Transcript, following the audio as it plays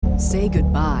Say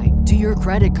goodbye to your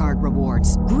credit card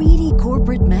rewards. Greedy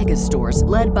corporate mega stores,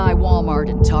 led by Walmart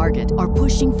and Target, are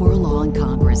pushing for a law in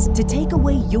Congress to take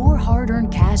away your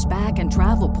hard-earned cash back and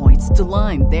travel points to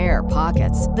line their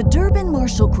pockets. The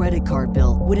Durbin-Marshall credit card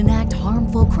bill would enact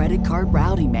harmful credit card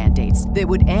routing mandates that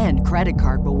would end credit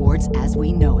card rewards as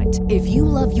we know it. If you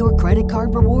love your credit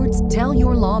card rewards, tell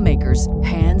your lawmakers,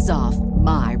 hands off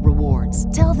my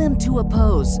rewards. Tell them to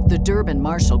oppose the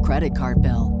Durbin-Marshall credit card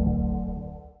bill.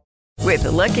 With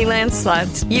the Lucky Land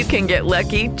Slots, you can get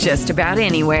lucky just about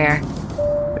anywhere.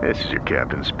 This is your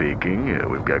captain speaking.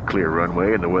 We've got clear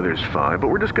runway and the weather's fine, but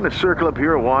we're just going to circle up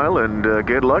here a while and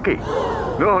get lucky.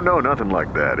 No, nothing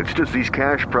like that. It's just these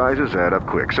cash prizes add up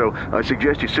quick. So I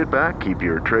suggest you sit back, keep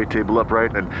your tray table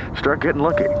upright, and start getting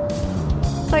lucky.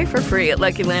 Play for free at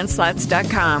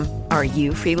LuckyLandSlots.com. Are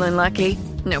you feeling lucky?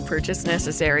 No purchase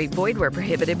necessary. Void where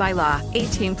prohibited by law.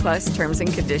 18 plus terms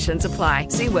and conditions apply.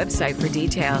 See website for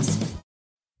details.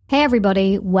 Hey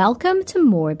everybody, welcome to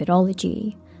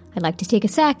Morbidology. I'd like to take a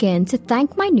second to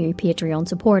thank my new Patreon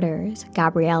supporters,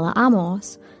 Gabriella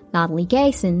Amos, Natalie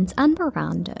Gaysons, and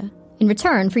Miranda. In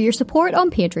return for your support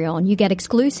on Patreon, you get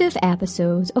exclusive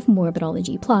episodes of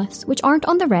Morbidology Plus, which aren't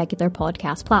on the regular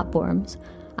podcast platforms.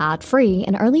 Ad-free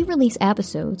and early release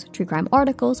episodes, true crime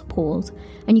articles, polls,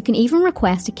 and you can even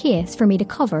request a case for me to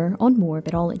cover on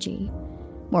Morbidology.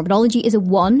 Morbidology is a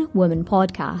one-woman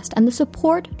podcast, and the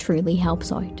support truly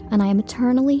helps out, and I am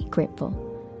eternally grateful.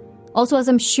 Also, as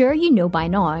I'm sure you know by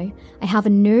now, I have a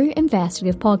new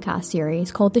investigative podcast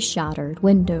series called The Shattered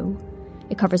Window.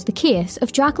 It covers the case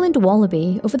of Jacqueline de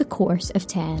Wallaby over the course of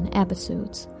 10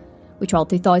 episodes. We trawled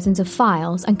through thousands of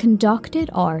files and conducted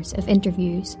hours of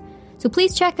interviews. So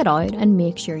please check it out and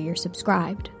make sure you're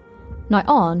subscribed. Now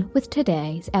on with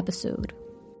today's episode.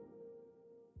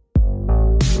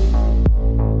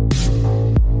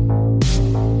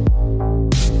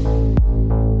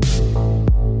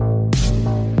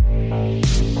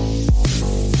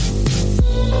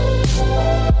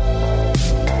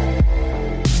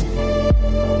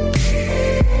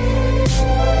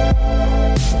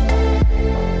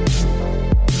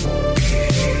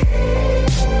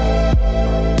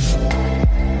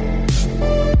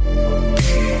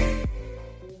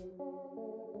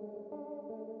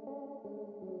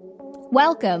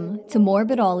 Welcome to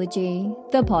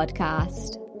Morbidology, the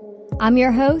podcast. I'm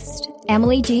your host,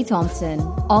 Emily G. Thompson,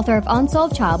 author of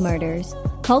Unsolved Child Murders,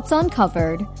 Cults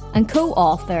Uncovered, and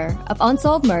co-author of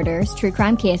Unsolved Murders, True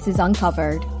Crime Cases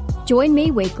Uncovered. Join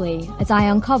me weekly as I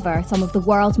uncover some of the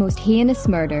world's most heinous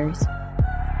murders.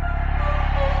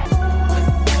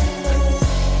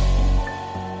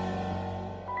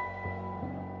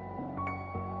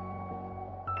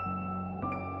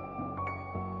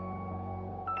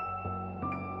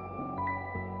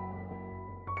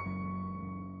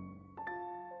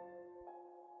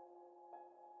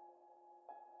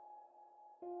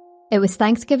 It was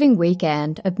Thanksgiving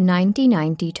weekend of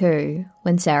 1992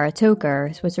 when Sarah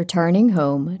Tokers was returning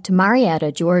home to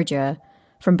Marietta, Georgia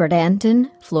from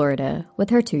Bradenton, Florida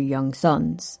with her 2 young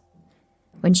sons.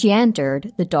 When she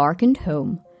entered the darkened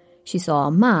home, she saw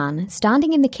a man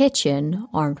standing in the kitchen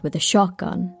armed with a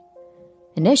shotgun.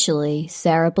 Initially,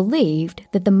 Sarah believed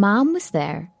that the man was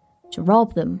there to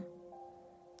rob them.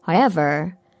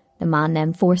 However, the man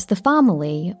then forced the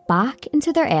family back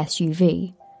into their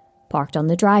SUV, parked on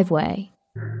the driveway.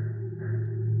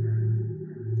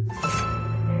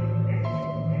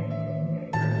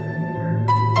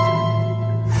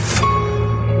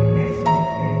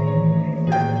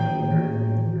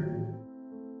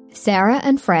 Sarah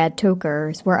and Fred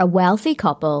Tokers were a wealthy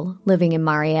couple living in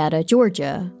Marietta,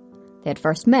 Georgia. They had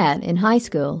first met in high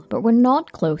school, but were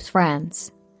not close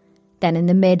friends. Then in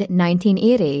the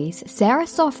mid-1980s, Sarah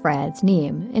saw Fred's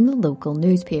name in the local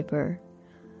newspaper.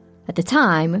 At the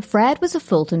time, Fred was a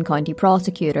Fulton County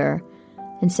prosecutor,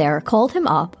 and Sarah called him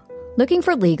up looking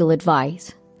for legal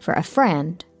advice for a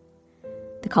friend.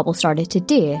 The couple started to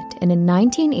date, and in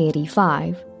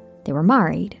 1985, they were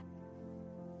married.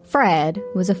 Fred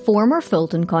was a former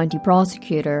Fulton County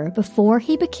prosecutor before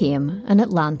he became an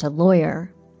Atlanta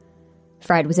lawyer.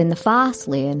 Fred was in the fast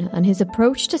lane, and his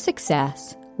approach to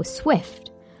success was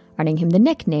swift, earning him the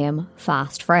nickname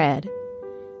Fast Fred.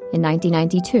 In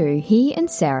 1992, he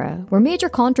and Sarah were major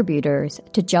contributors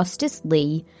to Justice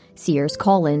Lee Sears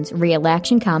Collins'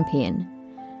 re-election campaign,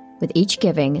 with each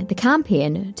giving the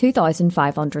campaign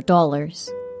 $2,500.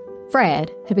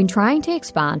 Fred had been trying to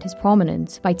expand his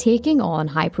prominence by taking on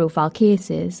high-profile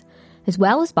cases, as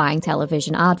well as buying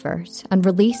television adverts and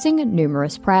releasing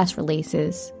numerous press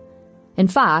releases. In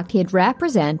fact, he had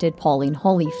represented Pauline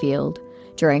Holyfield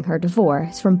during her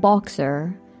divorce from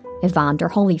boxer Evander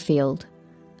Holyfield,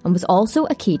 and was also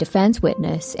a key defence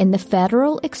witness in the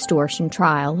federal extortion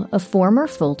trial of former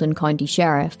Fulton County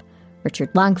Sheriff Richard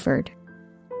Langford.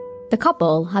 The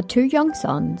couple had 2 young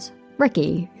sons,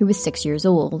 Ricky, who was 6 years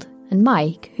old, and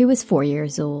Mike, who was 4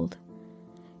 years old.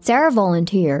 Sarah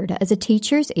volunteered as a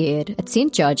teacher's aide at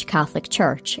St. Judge Catholic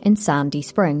Church in Sandy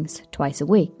Springs twice a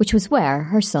week, which was where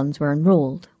her sons were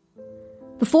enrolled.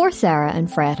 Before Sarah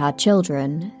and Fred had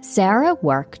children, Sarah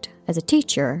worked as a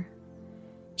teacher.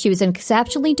 She was an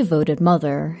exceptionally devoted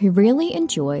mother who really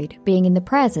enjoyed being in the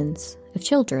presence of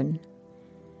children.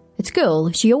 At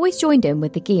school, she always joined in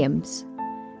with the games.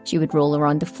 She would roll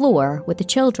around the floor with the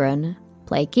children,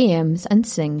 play games, and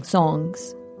sing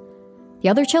songs. The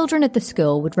other children at the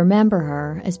school would remember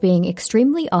her as being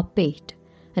extremely upbeat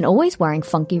and always wearing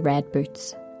funky red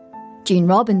boots. Jean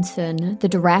Robinson, the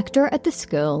director at the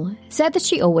school, said that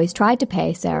she always tried to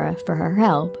pay Sarah for her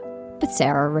help, but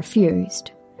Sarah refused.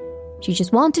 She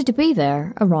just wanted to be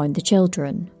there around the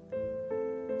children.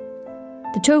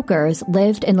 The Tokers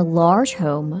lived in a large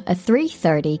home at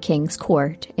 330 Kings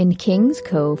Court in Kings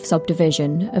Cove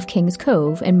subdivision of Kings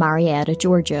Cove in Marietta,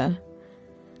 Georgia.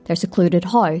 Their secluded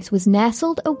house was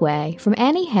nestled away from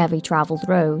any heavy travelled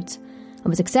roads and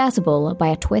was accessible by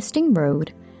a twisting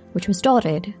road which was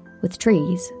dotted with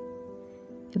trees.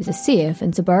 It was a safe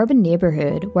and suburban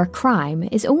neighbourhood where crime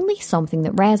is only something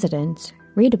that residents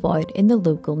read about in the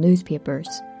local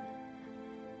newspapers.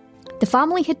 The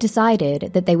family had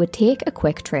decided that they would take a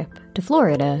quick trip to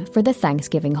Florida for the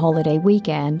Thanksgiving holiday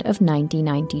weekend of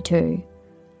 1992.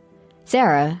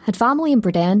 Sarah had family in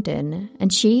Bradenton,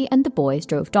 and she and the boys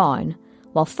drove down,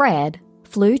 while Fred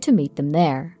flew to meet them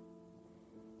there.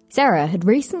 Sarah had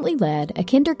recently led a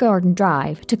kindergarten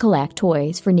drive to collect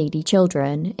toys for needy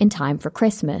children in time for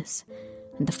Christmas,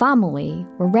 and the family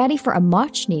were ready for a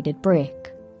much-needed break.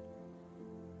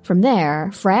 From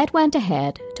there, Fred went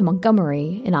ahead to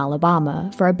Montgomery in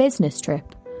Alabama for a business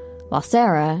trip, while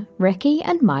Sarah, Ricky,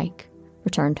 and Mike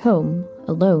returned home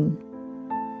alone.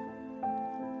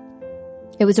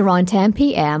 It was around 10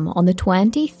 p.m. on the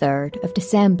 23rd of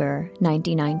December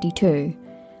 1992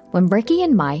 when Ricky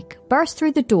and Mike burst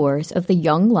through the doors of the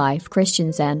Young Life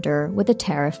Christian Centre with a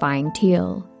terrifying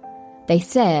tale. They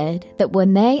said that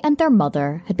when they and their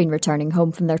mother had been returning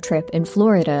home from their trip in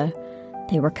Florida,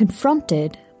 they were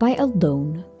confronted by a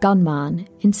lone gunman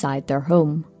inside their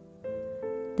home.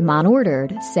 The man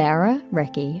ordered Sarah,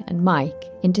 Ricky, and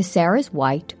Mike into Sarah's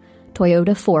white Toyota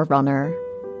 4Runner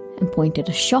and pointed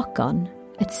a shotgun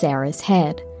at Sarah's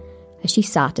head as she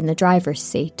sat in the driver's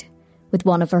seat, with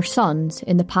one of her sons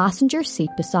in the passenger seat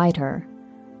beside her.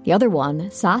 The other one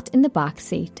sat in the back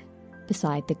seat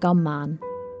beside the gunman.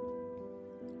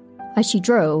 As she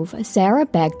drove, Sarah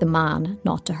begged the man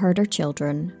not to hurt her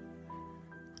children.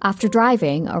 After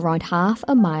driving around half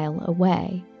a mile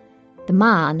away, the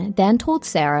man then told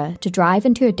Sarah to drive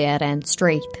into a dead-end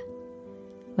street.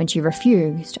 When she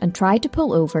refused and tried to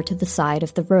pull over to the side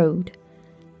of the road,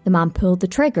 the man pulled the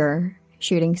trigger,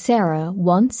 shooting Sarah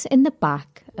once in the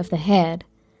back of the head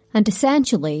and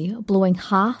essentially blowing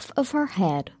half of her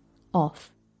head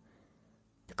off.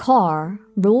 The car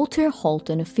rolled to a halt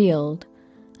in a field,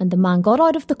 and the man got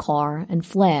out of the car and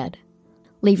fled,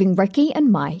 leaving Ricky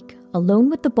and Mike alone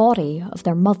with the body of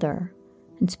their mother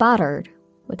and spattered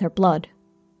with her blood.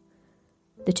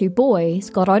 The 2 boys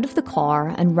got out of the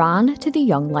car and ran to the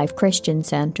Young Life Christian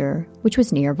Centre, which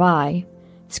was nearby,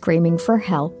 screaming for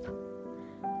help.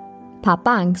 Pat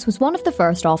Banks was one of the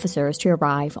first officers to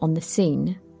arrive on the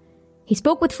scene. He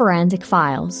spoke with Forensic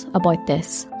Files about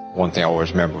this. One thing I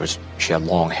always remember was she had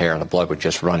long hair and the blood would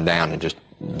just run down and just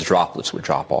the droplets would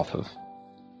drop off of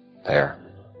there.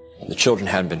 The children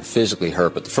hadn't been physically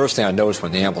hurt, but the first thing I noticed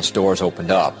when the ambulance doors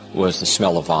opened up was the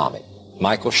smell of vomit.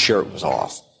 Michael's shirt was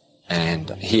off, and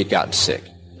he had gotten sick.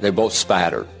 They both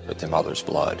spattered with their mother's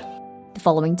blood. The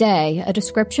following day, a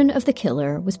description of the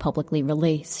killer was publicly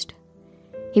released.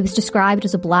 He was described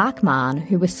as a black man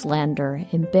who was slender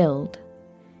in build.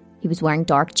 He was wearing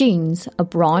dark jeans, a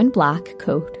brown-black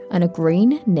coat, and a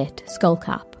green knit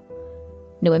skullcap.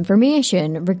 No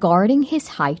information regarding his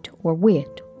height or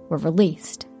weight were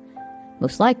released,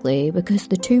 most likely because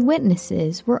the 2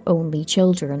 witnesses were only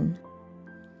children.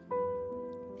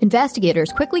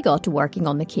 Investigators quickly got to working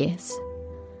on the case.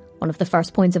 One of the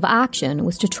first points of action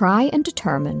was to try and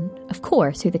determine, of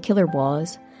course, who the killer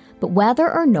was, but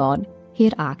whether or not he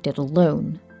had acted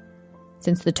alone.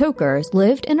 Since the Tokers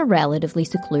lived in a relatively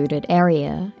secluded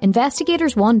area,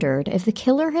 investigators wondered if the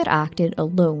killer had acted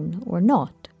alone or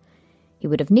not. He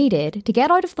would have needed to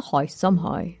get out of the house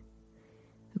somehow.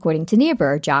 According to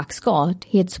neighbour Jack Scott,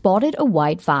 he had spotted a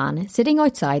white van sitting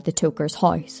outside the Tokers'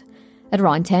 house, at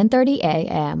around 10:30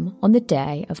 a.m. on the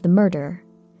day of the murder.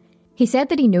 He said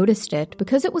that he noticed it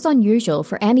because it was unusual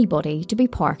for anybody to be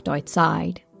parked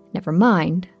outside, never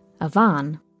mind a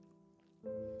van.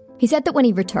 He said that when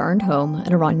he returned home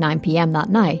at around 9 p.m. that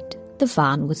night, the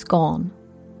van was gone.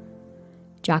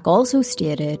 Jack also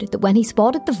stated that when he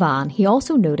spotted the van, he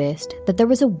also noticed that there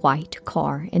was a white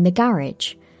car in the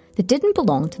garage that didn't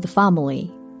belong to the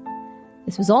family.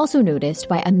 This was also noticed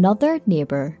by another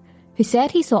neighbour who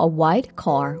said he saw a white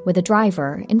car with a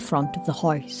driver in front of the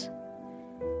house.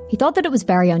 He thought that it was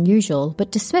very unusual,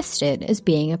 but dismissed it as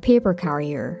being a paper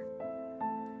carrier.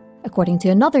 According to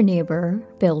another neighbour,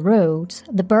 Bill Rhodes,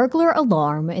 the burglar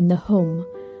alarm in the home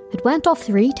had went off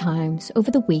 3 times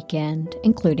over the weekend,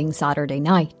 including Saturday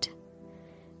night.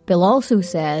 Bill also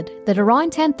said that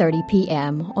around 10:30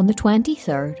 p.m. on the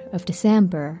 23rd of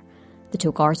December, the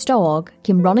Tokar's dog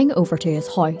came running over to his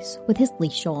house with his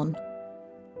leash on.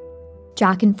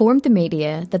 Jack informed the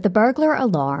media that the burglar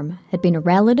alarm had been a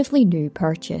relatively new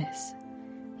purchase.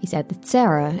 He said that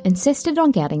Sarah insisted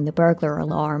on getting the burglar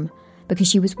alarm because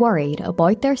she was worried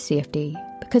about their safety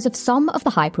because of some of the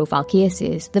high-profile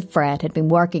cases that Fred had been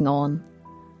working on.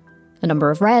 A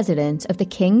number of residents of the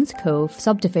Kings Cove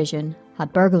subdivision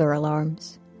had burglar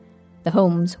alarms. The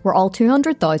homes were all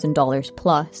 $200,000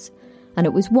 plus, and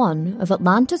it was one of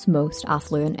Atlanta's most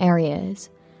affluent areas,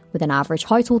 with an average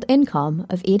household income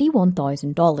of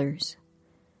 $81,000.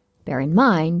 Bear in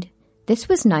mind, this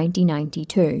was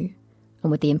 1992,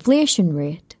 and with the inflation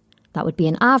rate, that would be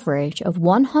an average of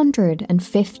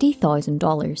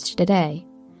 $150,000 today.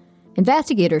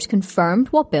 Investigators confirmed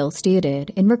what Bill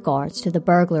stated in regards to the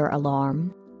burglar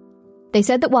alarm. They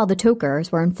said that while the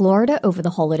Tokers were in Florida over the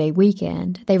holiday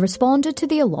weekend, they responded to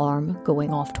the alarm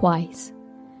going off twice.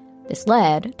 This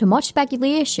led to much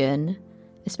speculation,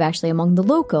 especially among the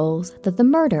locals, that the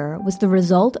murder was the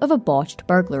result of a botched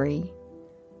burglary.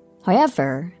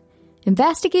 However,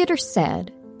 investigators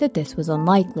said that this was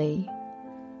unlikely.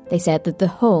 They said that the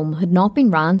home had not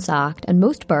been ransacked and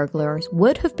most burglars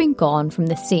would have been gone from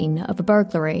the scene of a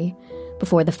burglary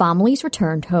before the families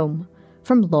returned home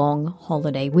from long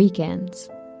holiday weekends.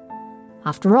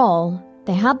 After all,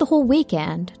 they had the whole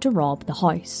weekend to rob the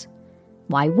house.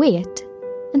 Why wait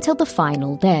until the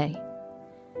final day?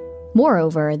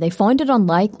 Moreover, they found it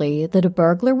unlikely that a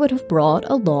burglar would have brought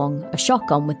along a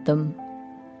shotgun with them.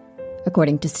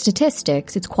 According to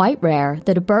statistics, it's quite rare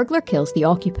that a burglar kills the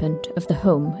occupant of the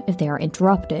home if they are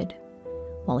interrupted.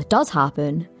 While it does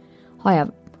happen,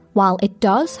 however,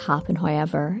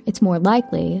 it's more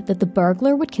likely that the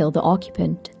burglar would kill the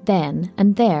occupant then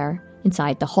and there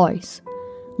inside the house,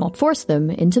 not force them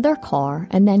into their car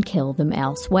and then kill them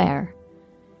elsewhere.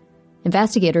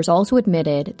 Investigators also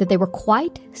admitted that they were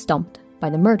quite stumped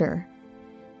by the murder.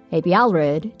 A.B.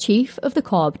 Allred, chief of the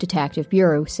Cobb Detective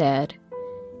Bureau, said,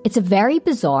 "It's a very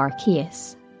bizarre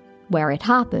case. Where it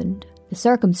happened, the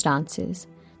circumstances,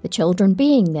 the children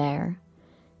being there.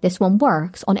 This one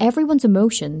works on everyone's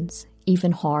emotions,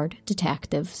 even hard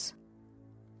detectives."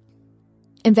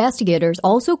 Investigators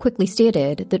also quickly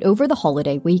stated that over the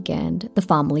holiday weekend, the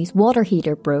family's water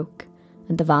heater broke,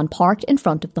 and the van parked in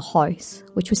front of the house,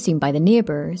 which was seen by the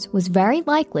neighbours, was very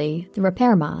likely the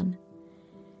repairman.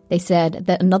 They said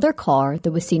that another car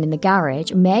that was seen in the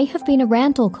garage may have been a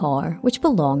rental car which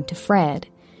belonged to Fred,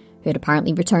 who had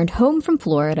apparently returned home from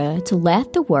Florida to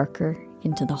let the worker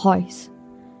into the house.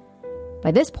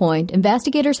 By this point,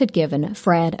 investigators had given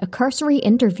Fred a cursory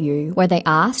interview where they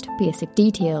asked basic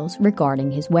details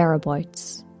regarding his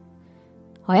whereabouts.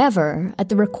 However, at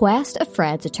the request of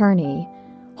Fred's attorney,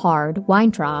 Howard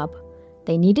Weintraub,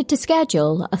 they needed to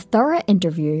schedule a thorough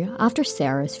interview after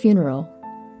Sarah's funeral.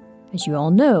 As you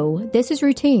all know, this is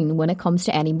routine when it comes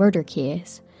to any murder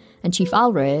case, and Chief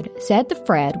Allred said that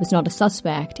Fred was not a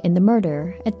suspect in the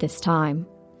murder at this time.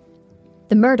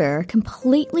 The murder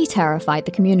completely terrified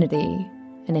the community,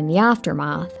 and in the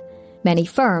aftermath, many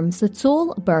firms that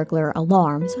sold burglar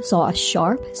alarms saw a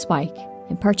sharp spike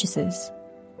in purchases.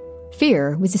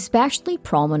 Fear was especially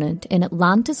prominent in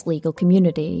Atlanta's legal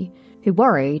community, who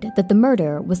worried that the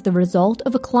murder was the result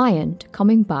of a client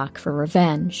coming back for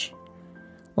revenge.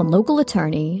 One local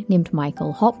attorney named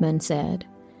Michael Hopman said,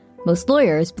 "Most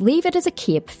lawyers believe it is a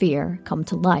Cape Fear come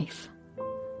to life."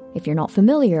 If you're not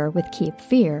familiar with Cape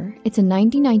Fear, it's a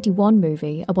 1991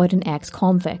 movie about an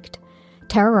ex-convict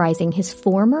terrorising his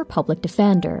former public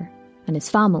defender and his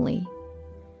family.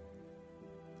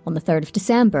 On the 3rd of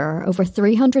December, over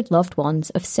 300 loved ones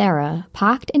of Sarah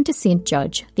packed into St.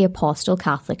 Judge, the Apostle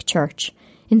Catholic Church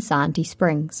in Sandy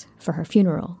Springs for her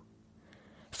funeral.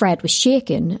 Fred was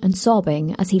shaken and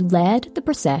sobbing as he led the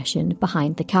procession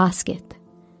behind the casket.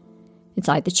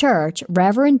 Inside the church,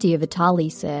 Reverend David Talley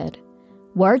said,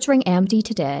 "Words ring empty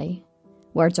today.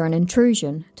 Words are an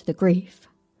intrusion to the grief.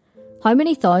 How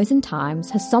many thousand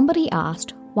times has somebody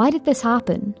asked, why did this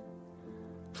happen?"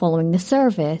 Following the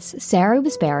service, Sarah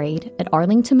was buried at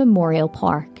Arlington Memorial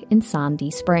Park in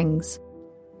Sandy Springs.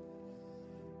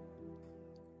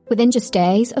 Within just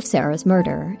days of Sarah's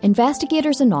murder,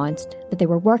 investigators announced that they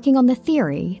were working on the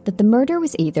theory that the murder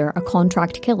was either a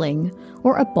contract killing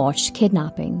or a botched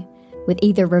kidnapping, with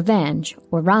either revenge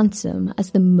or ransom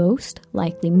as the most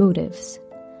likely motives.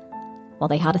 While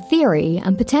they had a theory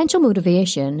and potential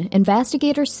motivation,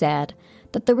 investigators said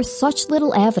that there was such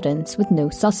little evidence with no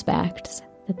suspects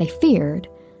that they feared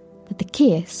that the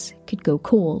case could go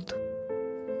cold.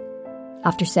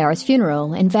 After Sarah's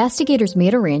funeral, investigators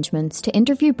made arrangements to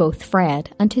interview both Fred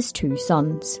and his two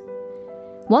sons.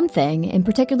 One thing in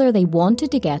particular they wanted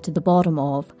to get to the bottom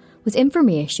of was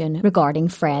information regarding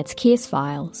Fred's case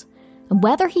files and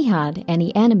whether he had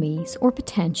any enemies or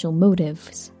potential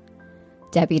motives.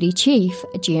 Deputy Chief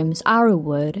James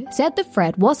Arrowwood said that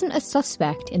Fred wasn't a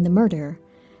suspect in the murder,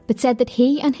 but said that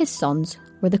he and his sons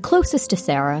were the closest to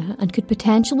Sarah and could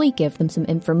potentially give them some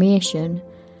information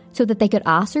so that they could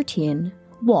ascertain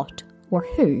what or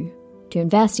who to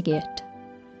investigate.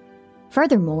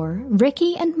 Furthermore,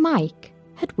 Ricky and Mike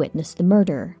had witnessed the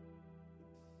murder.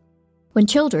 When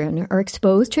children are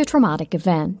exposed to a traumatic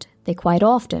event, they quite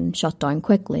often shut down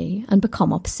quickly and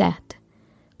become upset.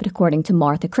 But according to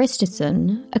Martha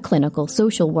Christensen, a clinical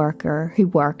social worker who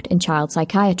worked in child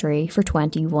psychiatry for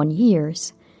 21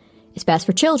 years, it's best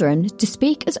for children to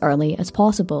speak as early as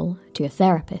possible to a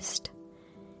therapist.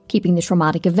 Keeping the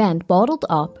traumatic event bottled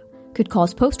up could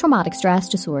cause post-traumatic stress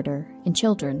disorder in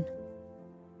children.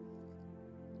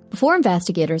 Before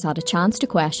investigators had a chance to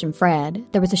question Fred,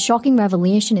 there was a shocking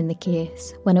revelation in the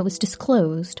case when it was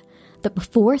disclosed that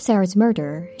before Sarah's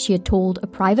murder, she had told a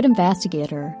private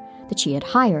investigator that she had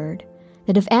hired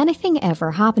that if anything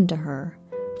ever happened to her,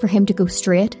 for him to go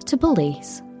straight to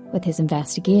police with his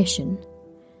investigation.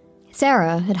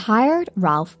 Sarah had hired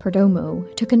Ralph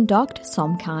Perdomo to conduct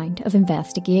some kind of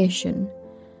investigation.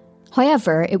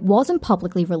 However, it wasn't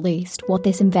publicly released what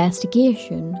this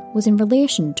investigation was in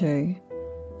relation to.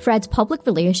 Fred's public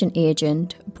relation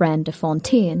agent, Brenda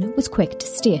Fontaine, was quick to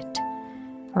state,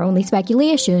 "Our only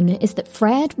speculation is that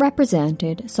Fred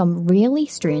represented some really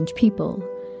strange people,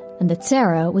 and that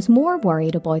Sarah was more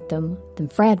worried about them than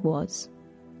Fred was."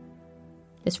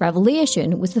 This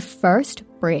revelation was the first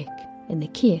break in the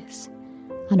case,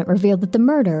 and it revealed that the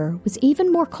murder was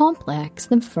even more complex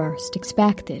than first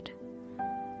expected.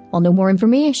 While no more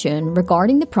information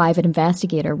regarding the private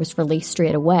investigator was released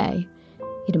straight away,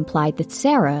 it implied that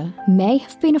Sarah may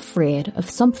have been afraid of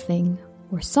something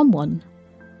or someone.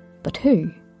 But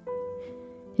who?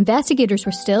 Investigators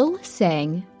were still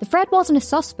saying that Fred wasn't a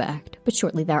suspect, but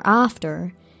shortly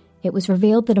thereafter, it was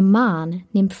revealed that a man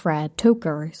named Fred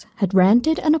Tokers had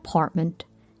rented an apartment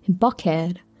in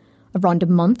Buckhead around a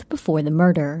month before the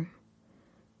murder.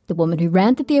 The woman who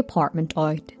rented the apartment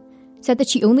out said that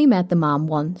she only met the man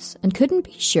once and couldn't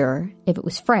be sure if it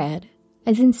was Fred,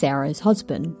 as in Sarah's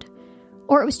husband,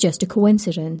 or it was just a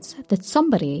coincidence that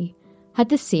somebody had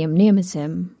the same name as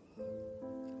him.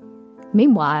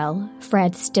 Meanwhile,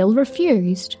 Fred still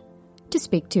refused to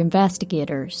speak to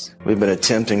investigators. We've been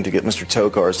attempting to get Mr.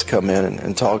 Tokars to come in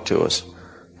and talk to us.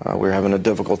 We're having a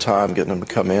difficult time getting him to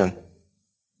come in.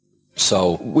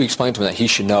 So we explained to him that he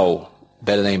should know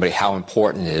better than anybody how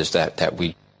important it is that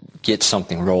we get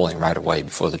something rolling right away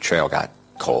before the trail got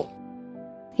cold.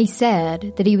 He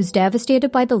said that he was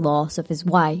devastated by the loss of his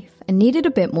wife and needed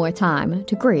a bit more time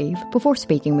to grieve before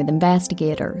speaking with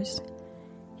investigators.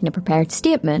 In a prepared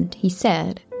statement, he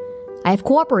said, "I have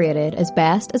cooperated as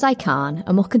best as I can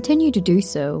and will continue to do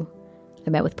so. I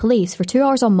met with police for 2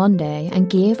 hours on Monday and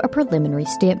gave a preliminary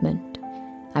statement.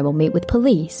 I will meet with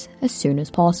police as soon as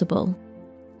possible."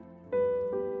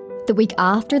 The week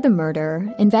after the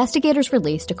murder, investigators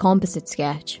released a composite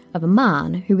sketch of a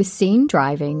man who was seen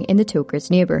driving in the Tokers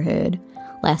neighbourhood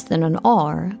less than an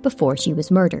hour before she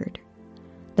was murdered.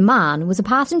 The man was a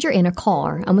passenger in a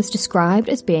car and was described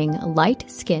as being a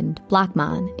light-skinned black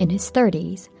man in his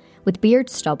 30s with beard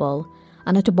stubble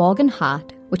and a toboggan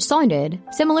hat, which sounded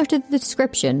similar to the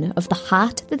description of the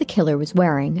hat that the killer was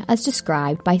wearing as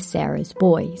described by Sarah's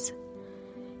boys.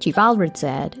 Chief Alred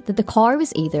said that the car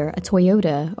was either a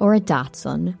Toyota or a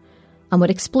Datsun and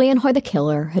would explain how the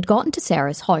killer had gotten to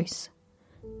Sarah's house.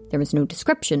 There was no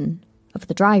description of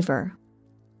the driver.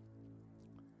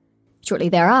 Shortly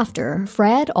thereafter,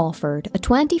 Fred offered a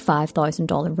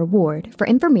 $25,000 reward for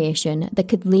information that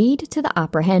could lead to the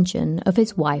apprehension of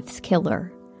his wife's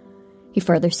killer. He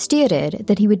further stated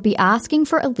that he would be asking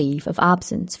for a leave of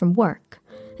absence from work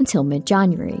until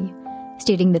mid-January,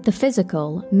 stating that the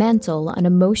physical, mental and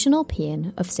emotional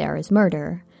pain of Sarah's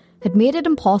murder had made it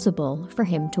impossible for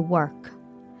him to work.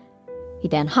 He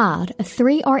then had a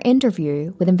 3-hour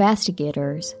interview with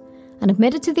investigators and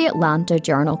admitted to the Atlanta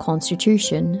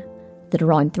Journal-Constitution that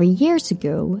around 3 years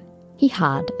ago he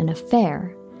had an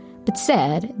affair, but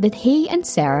said that he and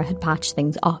Sarah had patched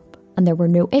things up and there were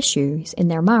no issues in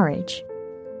their marriage.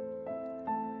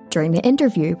 During the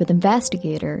interview with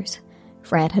investigators,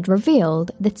 Fred had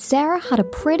revealed that Sarah had a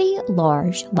pretty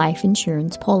large life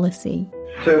insurance policy.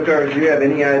 Tokar, do you have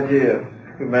any idea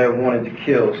who may have wanted to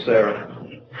kill Sarah?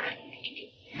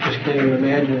 Just can't even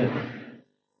imagine it.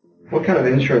 What kind of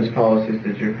insurance policies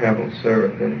did you have with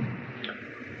Sarah then?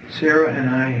 Sarah and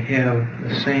I have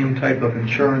the same type of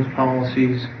insurance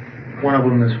policies. One of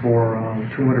them is for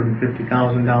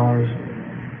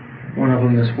 $250,000. One of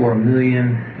them is for $1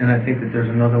 million, and I think that there's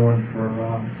another one for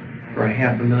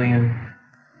 $500,000.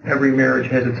 Every marriage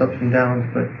has its ups and downs,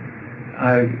 but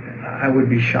I would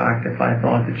be shocked if I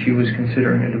thought that she was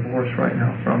considering a divorce right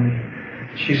now from me.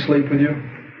 She sleep with you?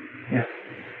 Yeah.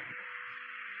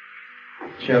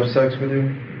 She have sex with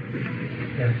you?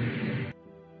 Yes.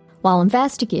 While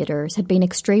investigators had been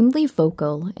extremely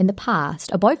vocal in the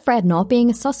past about Fred not being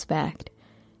a suspect,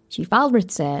 Chief Alred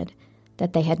said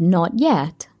that they had not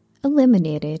yet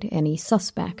eliminated any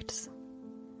suspects.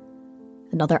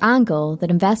 Another angle that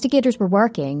investigators were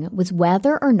working was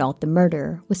whether or not the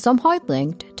murder was somehow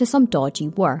linked to some dodgy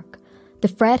work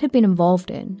that Fred had been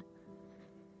involved in.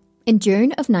 In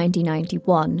June of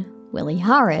 1991, Willie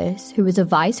Harris, who was a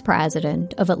vice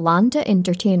president of Atlanta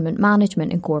Entertainment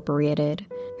Management Incorporated,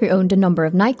 who owned a number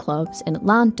of nightclubs in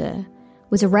Atlanta,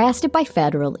 was arrested by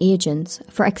federal agents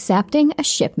for accepting a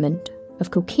shipment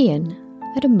of cocaine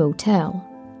at a motel.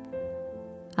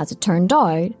 As it turned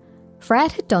out,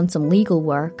 Fred had done some legal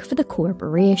work for the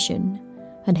corporation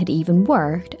and had even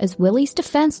worked as Willie's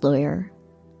defense lawyer.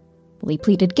 Willie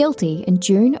pleaded guilty in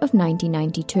June of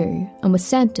 1992 and was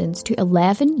sentenced to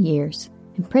 11 years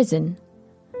in prison.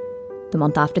 The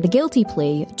month after the guilty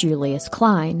plea, Julius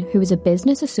Klein, who was a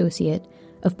business associate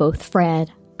of both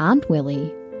Fred and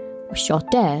Willie, was shot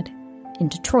dead in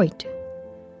Detroit.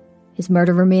 His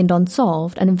murder remained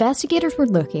unsolved, and investigators were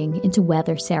looking into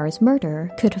whether Sarah's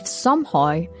murder could have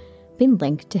somehow been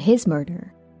linked to his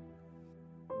murder.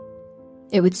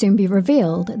 It would soon be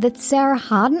revealed that Sarah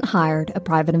hadn't hired a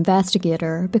private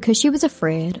investigator because she was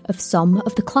afraid of some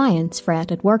of the clients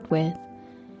Fred had worked with.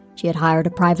 She had hired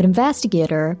a private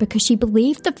investigator because she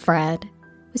believed that Fred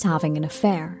was having an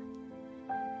affair.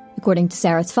 According to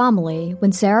Sarah's family,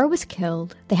 when Sarah was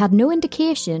killed, they had no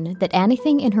indication that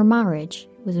anything in her marriage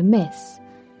was amiss.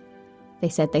 They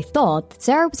said they thought that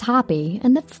Sarah was happy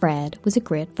and that Fred was a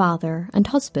great father and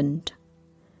husband.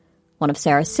 One of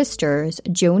Sarah's sisters,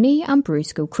 Joni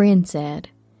Ambrusco Crane, said,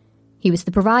 "He was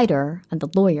the provider and the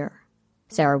lawyer.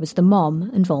 Sarah was the mum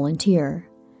and volunteer.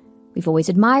 We've always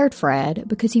admired Fred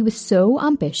because he was so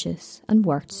ambitious and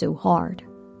worked so hard."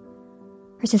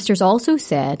 Her sisters also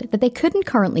said that they couldn't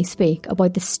currently speak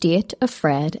about the state of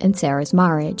Fred and Sarah's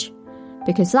marriage,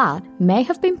 because that may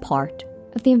have been part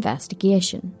of the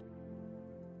investigation.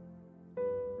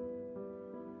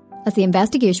 As the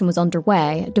investigation was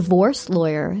underway, divorce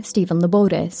lawyer Stephen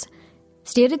Labotis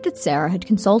stated that Sarah had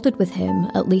consulted with him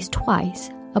at least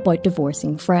twice about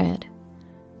divorcing Fred,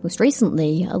 most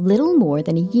recently a little more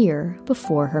than a year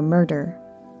before her murder.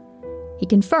 He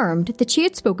confirmed that she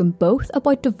had spoken both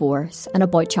about divorce and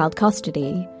about child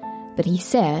custody, but he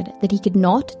said that he could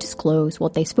not disclose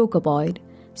what they spoke about,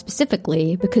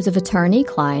 specifically because of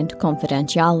attorney-client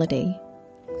confidentiality.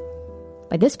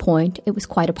 By this point, it was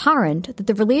quite apparent that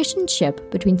the relationship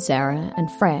between Sarah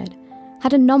and Fred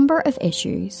had a number of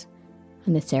issues,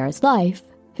 and that Sarah's life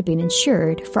had been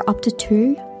insured for up to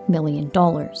 $2 million.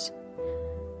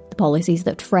 The policies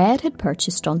that Fred had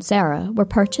purchased on Sarah were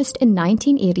purchased in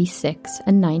 1986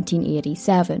 and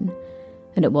 1987,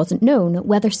 and it wasn't known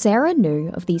whether Sarah knew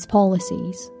of these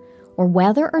policies, or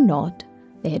whether or not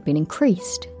they had been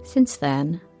increased since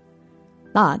then.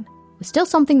 That was still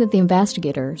something that the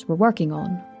investigators were working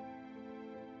on.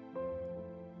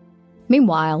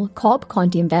 Meanwhile, Cobb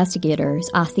County investigators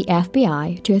asked the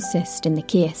FBI to assist in the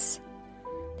case.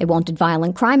 They wanted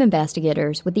violent crime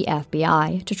investigators with the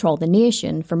FBI to trawl the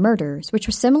nation for murders which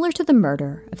were similar to the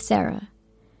murder of Sarah.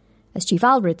 As Chief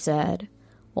Alred said,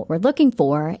 "What we're looking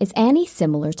for is any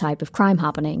similar type of crime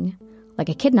happening, like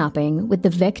a kidnapping with the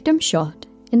victim shot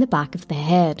in the back of the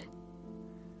head."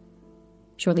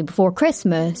 Shortly before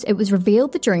Christmas, it was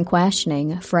revealed that during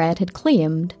questioning, Fred had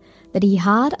claimed that he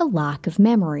had a lack of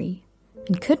memory,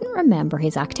 and couldn't remember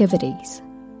his activities.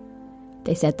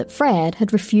 They said that Fred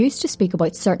had refused to speak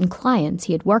about certain clients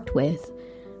he had worked with,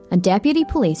 and Deputy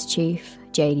Police Chief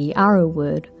J.D.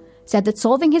 Arrowwood said that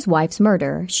solving his wife's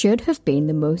murder should have been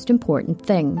the most important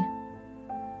thing.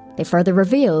 They further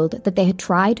revealed that they had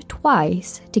tried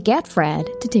twice to get Fred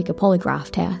to take a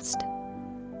polygraph test.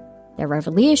 Their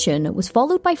revelation was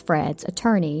followed by Fred's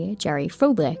attorney, Jerry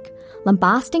Froelich,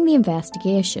 lambasting the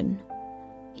investigation.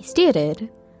 He stated,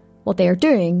 "What they are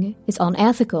doing is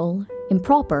unethical,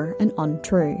 improper and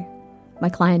untrue. My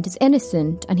client is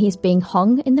innocent and he is being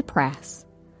hung in the press.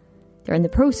 They're in the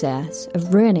process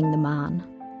of ruining the man."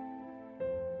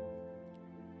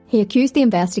 He accused the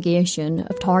investigation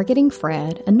of targeting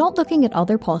Fred and not looking at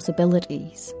other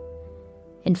possibilities.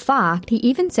 In fact, he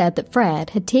even said that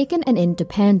Fred had taken an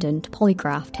independent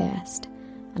polygraph test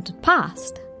and had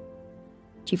passed.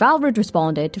 Chief Alred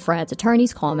responded to Fred's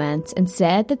attorney's comments and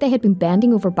said that they had been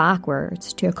bending over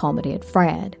backwards to accommodate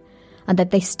Fred, and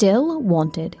that they still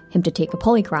wanted him to take a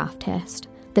polygraph test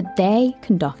that they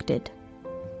conducted.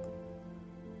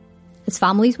 As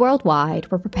families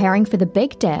worldwide were preparing for the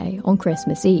big day on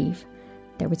Christmas Eve,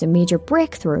 there was a major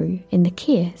breakthrough in the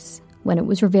case when it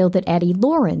was revealed that Eddie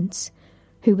Lawrence,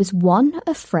 who was one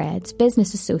of Fred's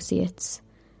business associates,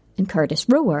 and Curtis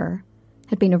Rower,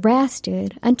 had been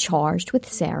arrested and charged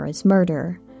with Sarah's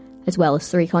murder, as well as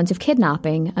 3 counts of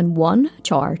kidnapping and 1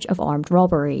 charge of armed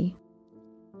robbery.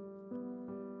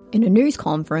 In a news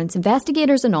conference,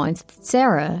 investigators announced that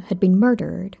Sarah had been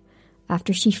murdered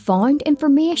after she found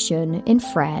information in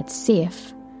Fred's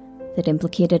safe that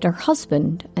implicated her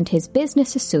husband and his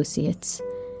business associates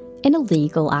in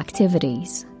illegal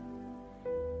activities.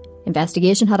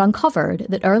 Investigation had uncovered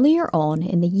that earlier on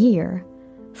in the year,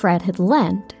 Fred had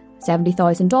lent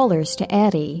 $70,000 to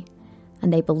Eddie,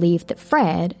 and they believed that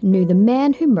Fred knew the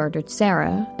men who murdered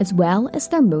Sarah as well as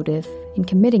their motive in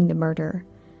committing the murder,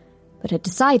 but had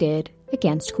decided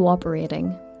against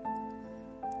cooperating.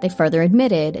 They further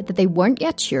admitted that they weren't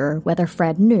yet sure whether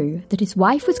Fred knew that his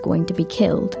wife was going to be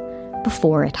killed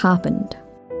before it happened.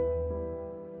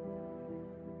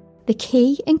 The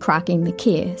key in cracking the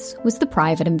case was the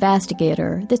private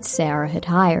investigator that Sarah had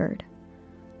hired.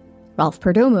 Ralph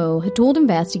Perdomo had told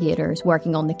investigators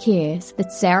working on the case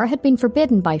that Sarah had been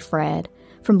forbidden by Fred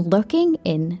from looking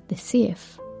in the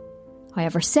safe.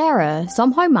 However, Sarah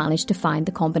somehow managed to find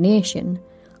the combination,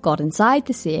 got inside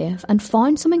the safe and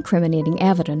found some incriminating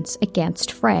evidence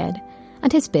against Fred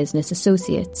and his business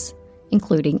associates,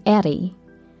 including Eddie,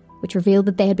 which revealed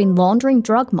that they had been laundering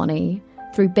drug money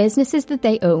through businesses that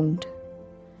they owned.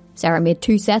 Sarah made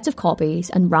 2 sets of copies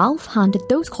and Ralph handed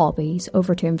those copies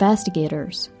over to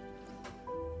investigators.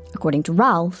 According to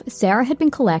Ralph, Sarah had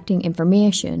been collecting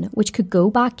information which could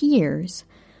go back years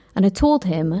and had told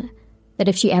him that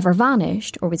if she ever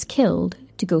vanished or was killed,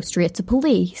 to go straight to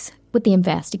police with the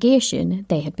investigation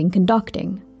they had been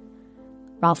conducting.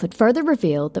 Ralph had further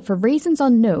revealed that for reasons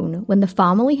unknown, when the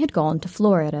family had gone to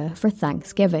Florida for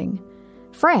Thanksgiving,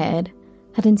 Fred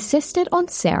had insisted on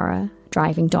Sarah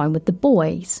driving down with the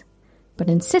boys, but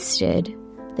insisted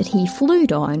that he flew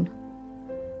down.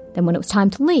 Then when it was time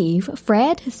to leave,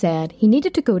 Fred said he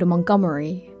needed to go to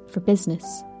Montgomery for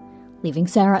business, leaving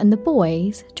Sarah and the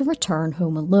boys to return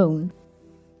home alone.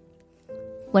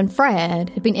 When Fred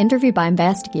had been interviewed by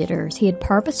investigators, he had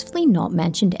purposefully not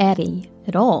mentioned Eddie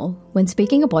at all when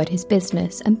speaking about his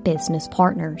business and business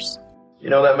partners. You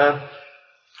know that man?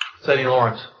 It's Eddie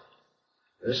Lawrence.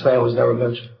 This man was never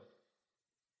mentioned.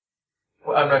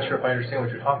 Well, I'm not sure if I understand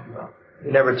what you're talking about.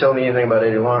 You never told me anything about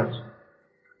Eddie Lawrence.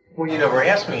 Well, you never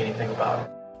asked me anything about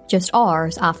it. Just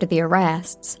hours after the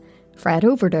arrests, Fred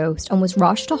overdosed and was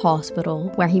rushed to hospital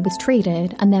where he was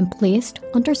treated and then placed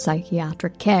under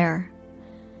psychiatric care.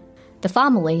 The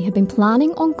family had been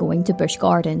planning on going to Busch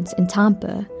Gardens in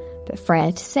Tampa, but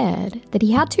Fred said that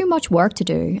he had too much work to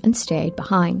do and stayed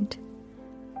behind.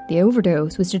 The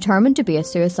overdose was determined to be a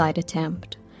suicide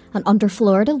attempt, and under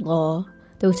Florida law,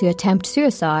 those who attempt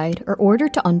suicide are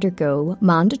ordered to undergo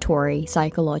mandatory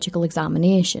psychological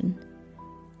examination.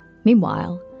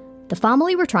 Meanwhile, the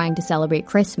family were trying to celebrate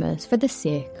Christmas for the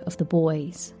sake of the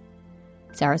boys.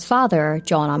 Sarah's father,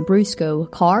 John Ambrusco,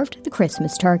 carved the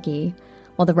Christmas turkey,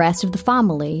 while the rest of the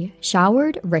family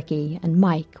showered Ricky and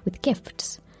Mike with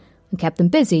gifts and kept them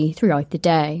busy throughout the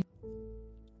day.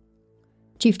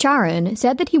 Chief Charon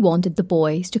said that he wanted the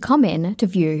boys to come in to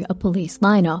view a police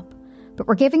lineup, but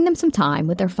were giving them some time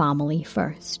with their family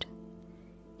first.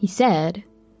 He said,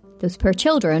 "Those poor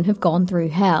children have gone through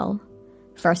hell.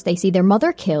 First they see their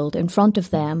mother killed in front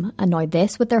of them, and now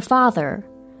this with their father.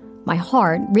 My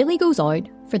heart really goes out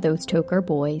for those Toker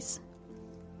boys."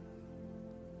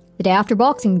 The day after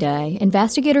Boxing Day,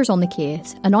 investigators on the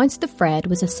case announced that Fred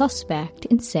was a suspect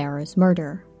in Sarah's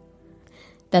murder.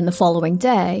 Then the following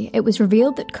day, it was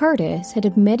revealed that Curtis had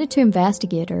admitted to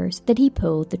investigators that he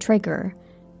pulled the trigger,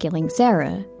 killing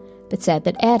Sarah, but said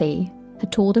that Eddie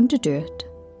had told him to do it.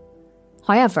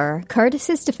 However,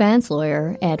 Curtis's defense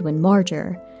lawyer, Edwin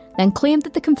Marger, then claimed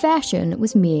that the confession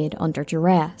was made under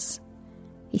duress.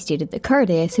 He stated that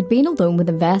Curtis had been alone with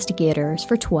investigators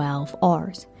for 12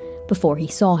 hours before he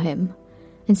saw him,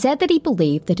 and said that he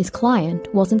believed that his client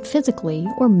wasn't physically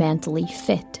or mentally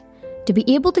fit to be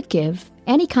able to give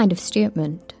any kind of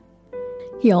statement.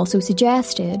 He also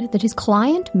suggested that his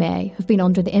client may have been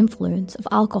under the influence of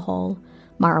alcohol,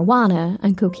 marijuana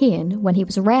and cocaine when he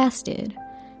was arrested,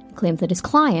 and claimed that his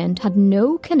client had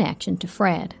no connection to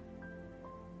Fred.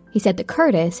 He said that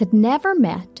Curtis had never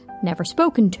met, never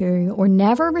spoken to, or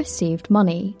never received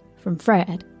money from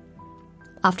Fred.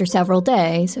 After several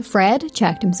days, Fred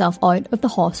checked himself out of the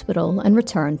hospital and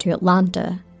returned to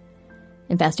Atlanta.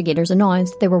 Investigators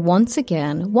announced they were once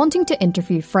again wanting to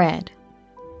interview Fred.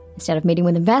 Instead of meeting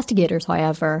with investigators,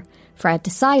 however, Fred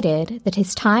decided that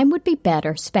his time would be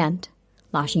better spent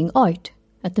lashing out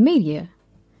at the media.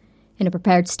 In a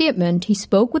prepared statement, he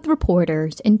spoke with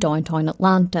reporters in downtown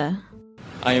Atlanta.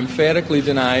 I emphatically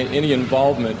deny any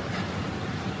involvement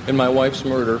in my wife's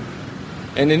murder,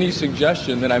 and any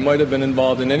suggestion that I might have been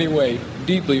involved in any way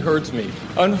deeply hurts me.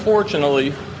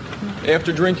 Unfortunately,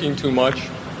 after drinking too much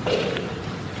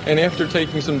and after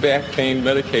taking some back pain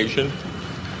medication,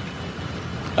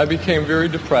 I became very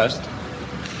depressed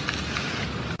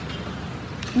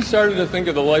and started to think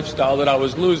of the lifestyle that I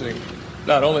was losing.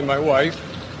 Not only my wife,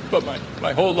 but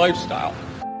my whole lifestyle.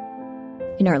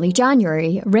 In early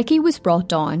January, Ricky was brought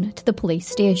down to the police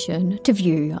station to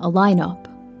view a lineup.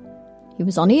 He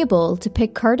was unable to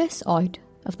pick Curtis out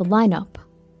of the lineup.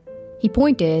 He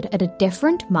pointed at a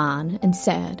different man and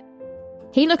said,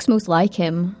 "He looks most like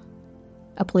him."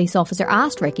 A police officer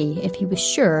asked Ricky if he was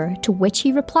sure, to which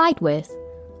he replied with,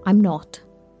 "I'm not."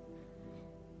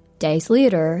 Days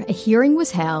later, a hearing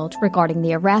was held regarding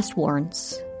the arrest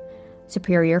warrants.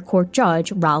 Superior Court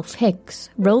Judge Ralph Hicks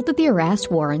ruled that the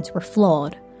arrest warrants were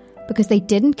flawed because they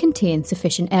didn't contain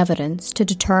sufficient evidence to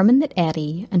determine that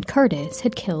Eddie and Curtis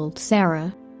had killed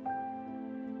Sarah.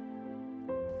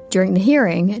 During the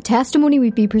hearing, testimony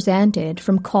would be presented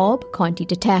from Cobb County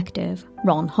Detective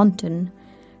Ron Hunton,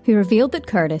 who revealed that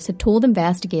Curtis had told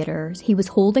investigators he was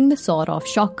holding the sawed-off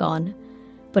shotgun,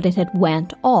 but it had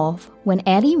went off when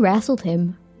Eddie wrestled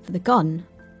him for the gun.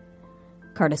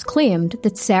 Curtis claimed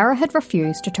that Sarah had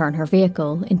refused to turn her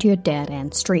vehicle into a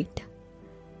dead-end street.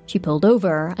 She pulled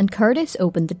over and Curtis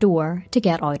opened the door to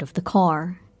get out of the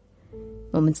car.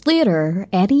 Moments later,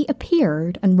 Eddie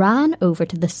appeared and ran over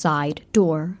to the side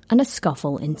door and a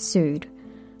scuffle ensued.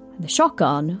 The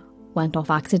shotgun went off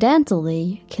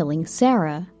accidentally, killing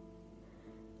Sarah.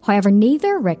 However,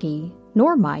 neither Ricky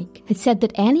nor Mike had said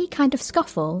that any kind of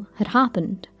scuffle had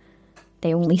happened.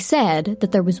 They only said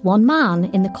that there was one man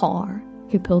in the car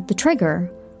who pulled the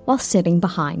trigger while sitting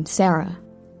behind Sarah.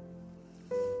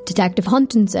 Detective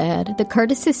Hunton said that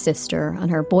Curtis's sister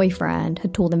and her boyfriend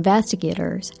had told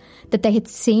investigators that they had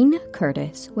seen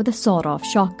Curtis with a sawed-off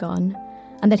shotgun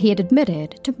and that he had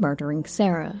admitted to murdering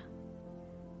Sarah.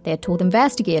 They had told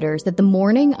investigators that the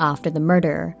morning after the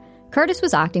murder, Curtis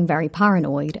was acting very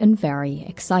paranoid and very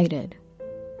excited.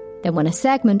 Then when a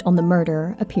segment on the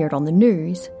murder appeared on the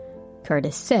news,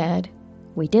 Curtis said,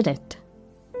 "We did it."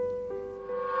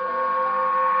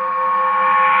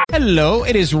 Hello,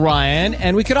 it is Ryan,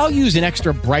 and we could all use an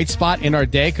extra bright spot in our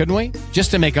day, couldn't we? Just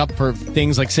to make up for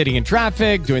things like sitting in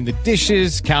traffic, doing the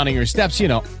dishes, counting your steps, you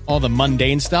know, all the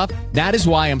mundane stuff. That is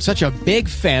why I'm such a big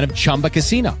fan of Chumba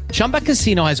Casino. Chumba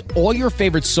Casino has all your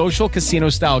favorite social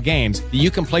casino-style games that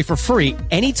you can play for free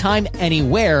anytime,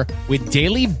 anywhere with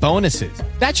daily bonuses.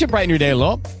 That should brighten your day a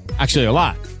little. Actually, a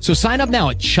lot. So sign up now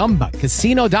at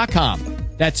ChumbaCasino.com.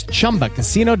 That's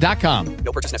ChumbaCasino.com.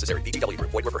 No purchase necessary. VGW Group.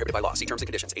 Void where prohibited by law. See terms and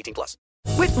conditions. 18+.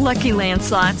 With Lucky Land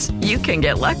Slots, you can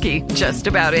get lucky just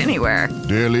about anywhere.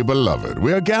 Dearly beloved,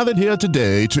 we are gathered here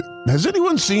today to... Has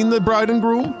anyone seen the bride and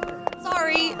groom?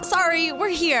 Sorry, we're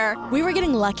here. We were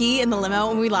getting lucky in the limo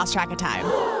and we lost track of time.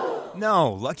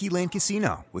 No, Lucky Land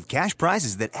Casino. With cash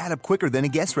prizes that add up quicker than a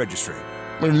guest registry.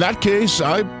 In that case,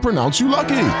 I pronounce you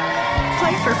lucky.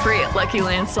 Play for free at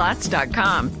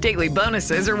LuckyLandSlots.com. Daily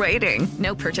bonuses are waiting.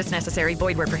 No purchase necessary.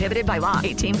 Void where prohibited by law.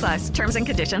 18+. Terms and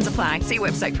conditions apply. See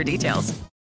website for details.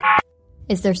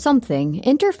 Is there something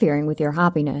interfering with your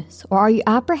happiness, or are you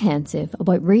apprehensive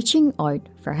about reaching out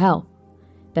for help?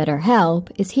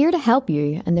 BetterHelp is here to help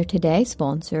you, and they're today's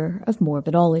sponsor of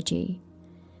Morbidology.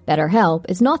 BetterHelp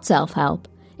is not self-help.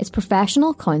 is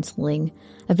professional counselling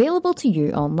available to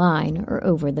you online or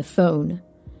over the phone.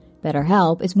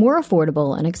 BetterHelp is more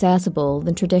affordable and accessible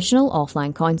than traditional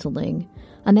offline counselling,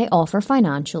 and they offer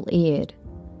financial aid.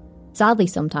 Sadly,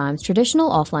 sometimes traditional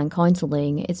offline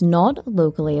counselling is not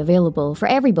locally available for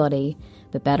everybody,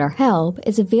 but BetterHelp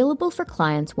is available for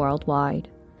clients worldwide.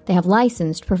 They have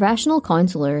licensed professional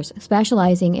counsellors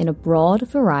specialising in a broad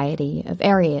variety of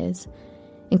areas,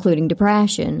 including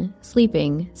depression,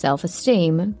 sleeping,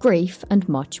 self-esteem, grief, and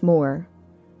much more.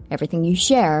 Everything you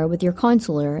share with your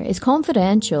counsellor is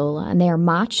confidential and they are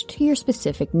matched to your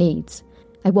specific needs.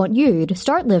 I want you to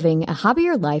start living a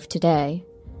happier life today.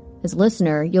 As a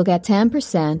listener, you'll get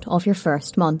 10% off your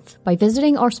first month by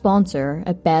visiting our sponsor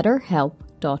at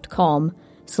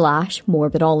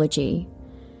betterhelp.com/morbidology.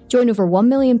 Join over 1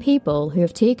 million people who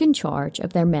have taken charge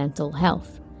of their mental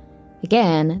health.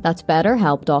 Again, that's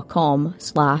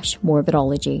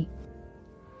betterhelp.com/morbidology.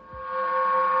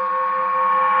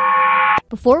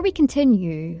 Before we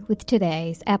continue with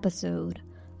today's episode,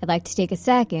 I'd like to take a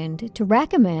second to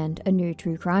recommend a new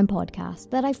true crime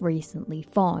podcast that I've recently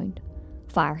found,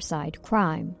 Fireside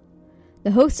Crime.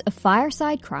 The hosts of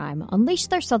Fireside Crime unleash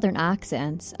their southern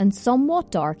accents and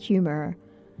somewhat dark humour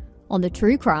on the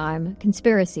true crime,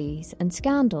 conspiracies and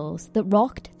scandals that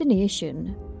rocked the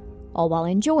nation, all while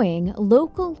enjoying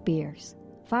local beers.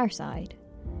 Fireside.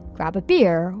 Grab a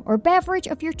beer or beverage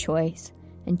of your choice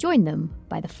and join them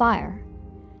by the fire.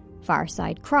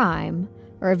 Fireside Crime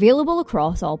are available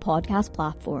across all podcast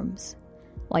platforms.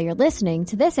 While you're listening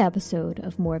to this episode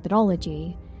of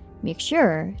Morbidology, make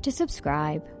sure to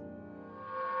subscribe.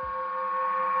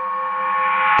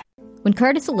 When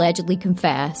Curtis allegedly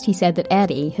confessed, he said that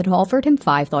Eddie had offered him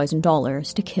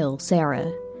 $5,000 to kill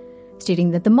Sarah,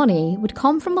 stating that the money would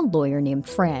come from a lawyer named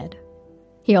Fred.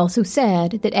 He also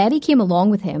said that Eddie came along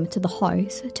with him to the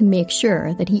house to make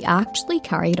sure that he actually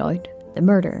carried out the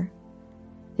murder.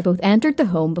 They both entered the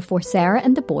home before Sarah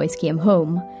and the boys came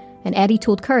home, and Eddie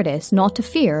told Curtis not to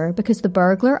fear because the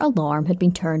burglar alarm had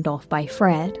been turned off by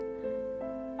Fred.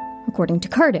 According to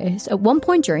Curtis, at one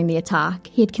point during the attack,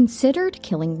 he had considered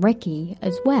killing Ricky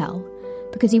as well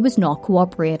because he was not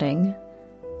cooperating,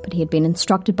 but he had been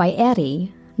instructed by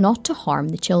Eddie not to harm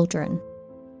the children.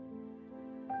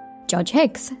 Judge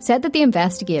Hicks said that the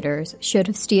investigators should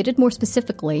have stated more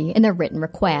specifically in their written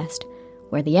request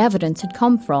where the evidence had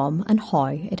come from and how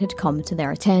it had come to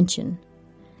their attention.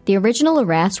 The original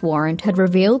arrest warrant had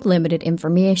revealed limited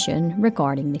information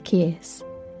regarding the case.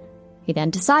 He then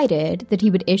decided that he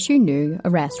would issue new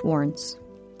arrest warrants.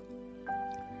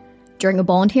 During a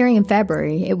bond hearing in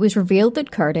February, it was revealed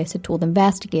that Curtis had told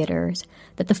investigators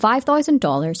that the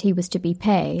 $5,000 he was to be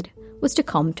paid was to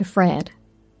come to Fred.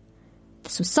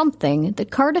 This was something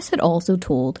that Curtis had also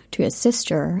told to his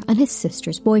sister and his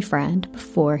sister's boyfriend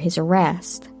before his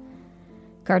arrest.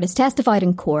 Curtis testified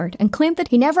in court and claimed that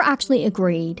he never actually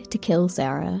agreed to kill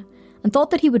Sarah and thought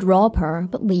that he would rob her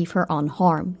but leave her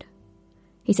unharmed.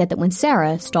 He said that when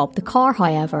Sarah stopped the car,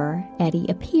 however, Eddie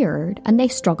appeared and they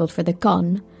struggled for the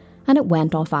gun and it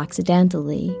went off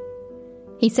accidentally.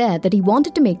 He said that he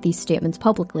wanted to make these statements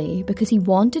publicly because he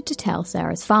wanted to tell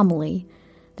Sarah's family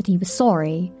that he was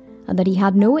sorry and that he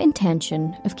had no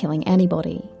intention of killing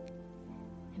anybody.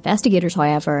 Investigators,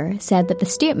 however, said that the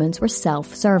statements were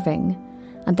self-serving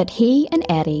and that he and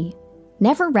Eddie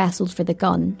never wrestled for the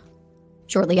gun.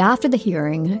 Shortly after the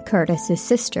hearing, Curtis's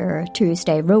sister,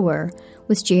 Tuesday Rower,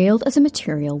 was jailed as a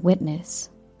material witness.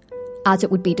 As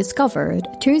it would be discovered,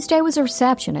 Tuesday was a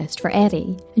receptionist for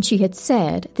Eddie, and she had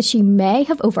said that she may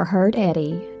have overheard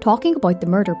Eddie talking about the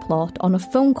murder plot on a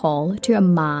phone call to a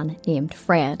man named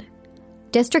Fred.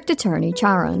 District Attorney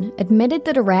Charon admitted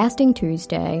that arresting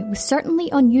Tuesday was certainly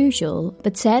unusual,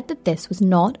 but said that this was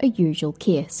not a usual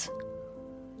case.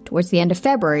 Towards the end of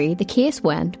February, the case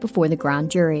went before the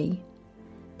grand jury.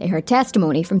 They heard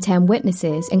testimony from 10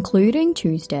 witnesses, including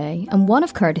Tuesday and one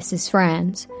of Curtis's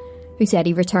friends, who said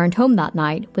he returned home that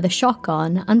night with a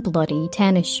shotgun and bloody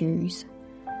tennis shoes.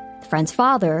 The friend's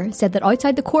father said that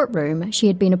outside the courtroom she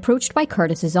had been approached by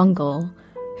Curtis's uncle,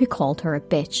 who called her a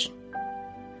bitch.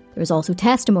 There was also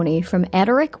testimony from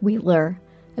Ederick Wheeler,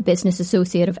 a business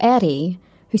associate of Eddie,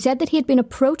 who said that he had been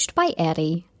approached by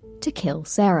Eddie to kill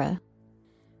Sarah.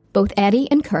 Both Eddie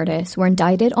and Curtis were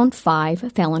indicted on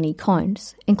 5 felony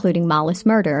counts, including malice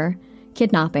murder,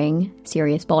 kidnapping,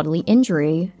 serious bodily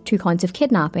injury, 2 counts of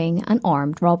kidnapping, and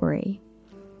armed robbery.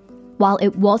 While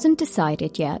it wasn't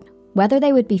decided yet whether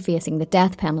they would be facing the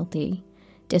death penalty,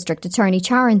 District Attorney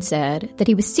Charon said that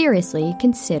he was seriously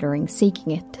considering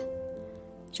seeking it.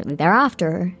 Shortly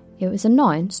thereafter, it was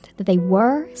announced that they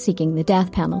were seeking the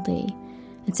death penalty,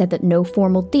 and said that no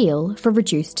formal deal for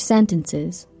reduced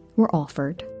sentences were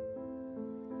offered.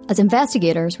 As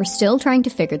investigators were still trying to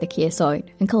figure the case out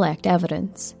and collect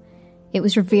evidence, it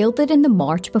was revealed that in the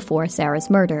March before Sarah's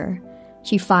murder,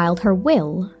 she filed her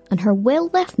will, and her will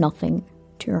left nothing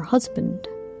to her husband.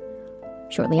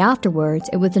 Shortly afterwards,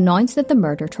 it was announced that the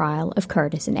murder trial of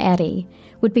Curtis and Eddie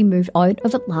would be moved out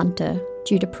of Atlanta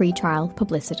due to pre-trial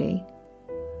publicity.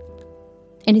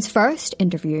 In his first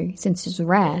interview since his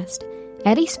arrest,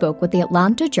 Eddie spoke with the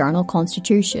Atlanta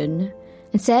Journal-Constitution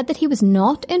and said that he was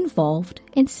not involved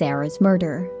in Sarah's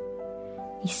murder.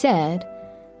 He said,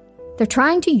 "They're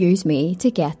trying to use me to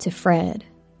get to Fred.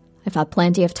 I've had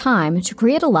plenty of time to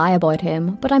create a lie about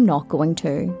him, but I'm not going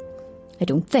to. I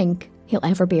don't think he'll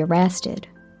ever be arrested.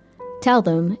 Tell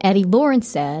them Eddie Lawrence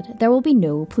said there will be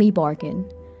no plea bargain.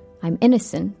 I'm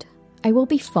innocent. I will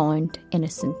be found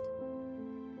innocent."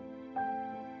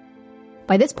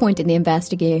 By this point in the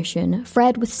investigation,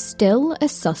 Fred was still a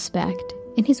suspect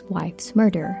in his wife's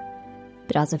murder,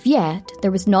 but as of yet,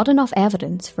 there was not enough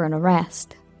evidence for an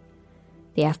arrest.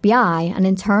 The FBI and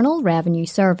Internal Revenue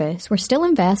Service were still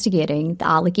investigating the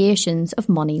allegations of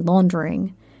money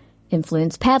laundering,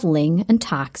 influence peddling, and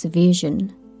tax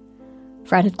evasion.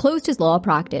 Fred had closed his law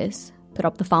practice, put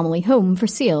up the family home for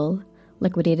sale,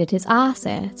 liquidated his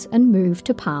assets, and moved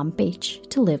to Palm Beach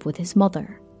to live with his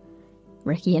mother.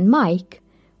 Ricky and Mike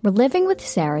were living with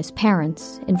Sarah's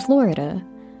parents in Florida,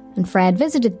 and Fred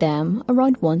visited them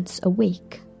around once a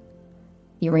week.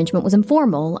 The arrangement was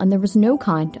informal and there was no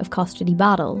count of custody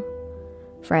battle.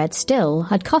 Fred still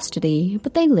had custody,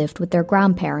 but they lived with their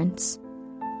grandparents.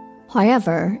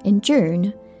 However, in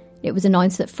June, it was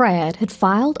announced that Fred had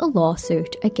filed a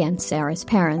lawsuit against Sarah's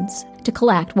parents to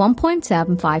collect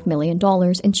 $1.75 million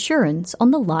insurance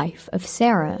on the life of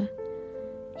Sarah.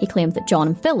 He claimed that John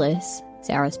and Phyllis,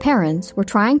 Sarah's parents, were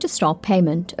trying to stop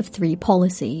payment of 3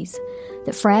 policies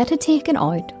that Fred had taken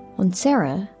out on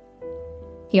Sarah.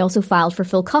 He also filed for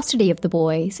full custody of the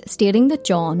boys, stating that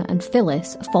John and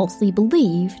Phyllis falsely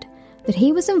believed that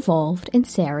he was involved in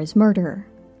Sarah's murder.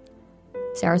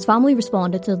 Sarah's family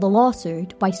responded to the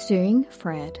lawsuit by suing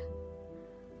Fred.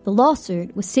 The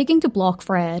lawsuit was seeking to block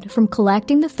Fred from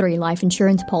collecting the 3 life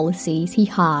insurance policies he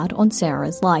had on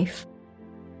Sarah's life.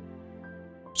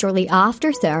 Shortly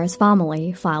after Sarah's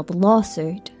family filed the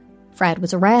lawsuit, Fred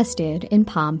was arrested in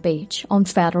Palm Beach on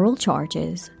federal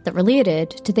charges that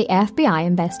related to the FBI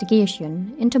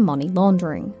investigation into money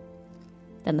laundering.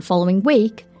 Then the following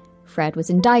week, Fred was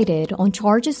indicted on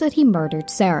charges that he murdered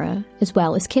Sarah, as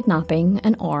well as kidnapping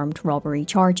and armed robbery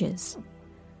charges.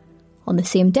 On the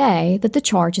same day that the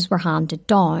charges were handed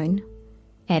down,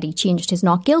 Eddie changed his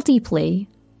not guilty plea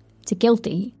to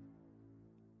guilty.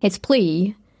 His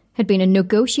plea had been a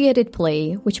negotiated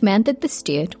plea, which meant that the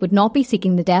state would not be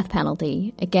seeking the death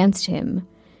penalty against him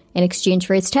in exchange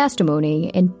for his testimony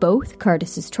in both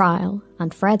Curtis's trial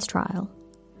and Fred's trial.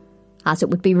 As it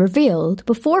would be revealed,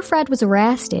 before Fred was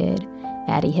arrested,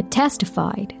 Eddie had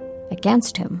testified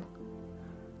against him.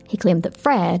 He claimed that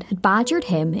Fred had badgered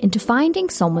him into finding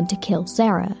someone to kill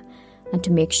Sarah and to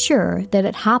make sure that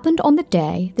it happened on the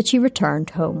day that she returned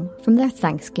home from their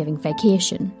Thanksgiving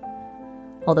vacation.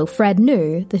 Although Fred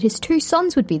knew that his 2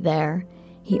 sons would be there,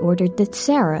 he ordered that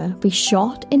Sarah be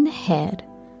shot in the head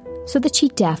so that she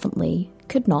definitely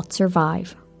could not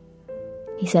survive.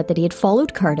 He said that he had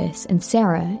followed Curtis and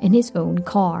Sarah in his own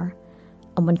car,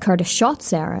 and when Curtis shot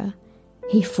Sarah,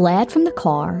 he fled from the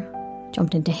car,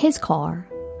 jumped into his car,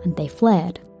 and they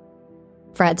fled.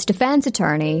 Fred's defense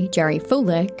attorney, Jerry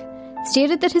Fulick,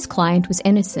 stated that his client was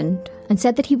innocent and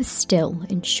said that he was still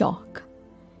in shock.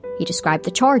 He described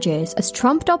the charges as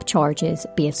trumped-up charges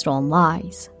based on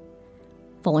lies.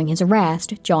 Following his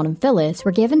arrest, John and Phyllis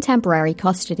were given temporary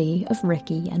custody of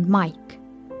Ricky and Mike.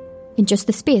 In just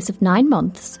the space of 9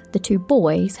 months, the 2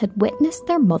 boys had witnessed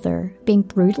their mother being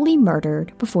brutally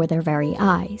murdered before their very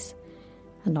eyes,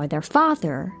 and now their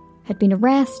father had been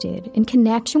arrested in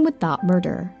connection with that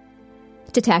murder.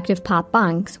 Detective Pat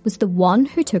Banks was the one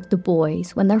who took the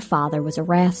boys when their father was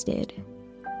arrested.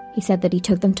 He said that he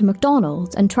took them to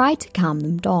McDonald's and tried to calm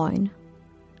them down.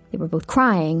 They were both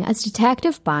crying as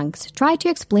Detective Banks tried to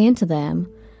explain to them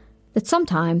that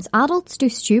sometimes adults do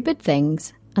stupid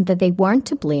things and that they weren't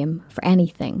to blame for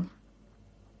anything.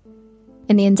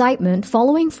 In the indictment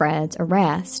following Fred's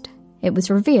arrest, it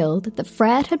was revealed that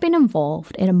Fred had been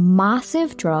involved in a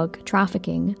massive drug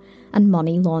trafficking and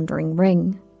money laundering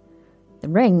ring. The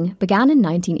ring began in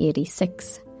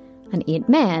 1986, and 8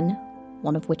 men,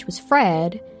 one of which was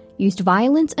Fred, used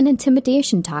violence and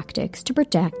intimidation tactics to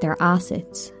protect their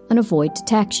assets and avoid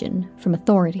detection from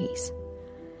authorities.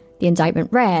 The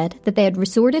indictment read that they had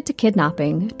resorted to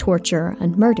kidnapping, torture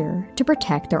and murder to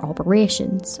protect their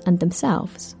operations and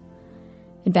themselves.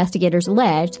 Investigators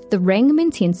alleged that the ring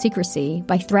maintained secrecy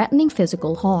by threatening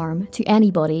physical harm to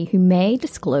anybody who may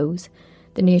disclose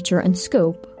the nature and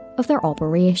scope of their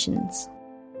operations.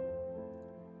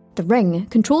 The ring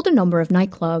controlled a number of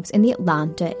nightclubs in the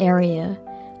Atlanta area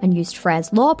and used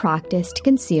Fred's law practice to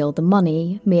conceal the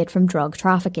money made from drug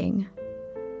trafficking.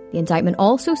 The indictment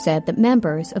also said that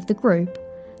members of the group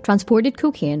transported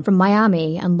cocaine from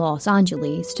Miami and Los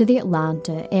Angeles to the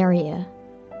Atlanta area.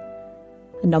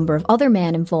 A number of other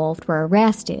men involved were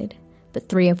arrested, but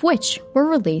 3 of which were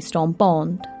released on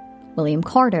bond: William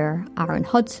Carter, Aaron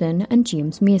Hudson and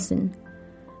James Mason.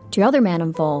 2 other men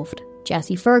involved,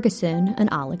 Jesse Ferguson and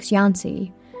Alex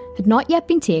Yancey, had not yet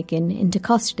been taken into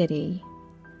custody.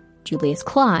 Julius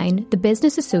Klein, the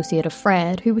business associate of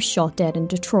Fred who was shot dead in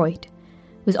Detroit,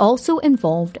 was also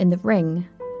involved in the ring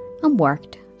and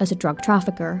worked as a drug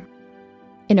trafficker.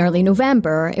 In early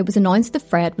November, it was announced that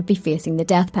Fred would be facing the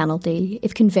death penalty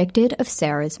if convicted of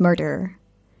Sarah's murder.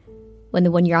 When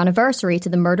the 1-year anniversary to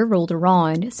the murder rolled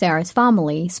around, Sarah's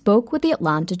family spoke with the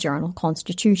Atlanta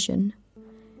Journal-Constitution.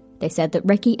 They said that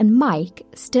Ricky and Mike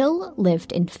still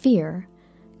lived in fear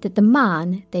that the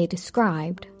man they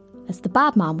described as the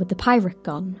bad man with the pirate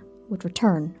gun would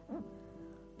return.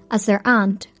 As their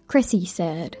aunt, Chrissy,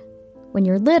 said, "When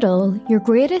you're little, your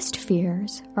greatest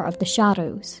fears are of the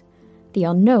shadows, the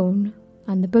unknown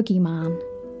and the boogeyman."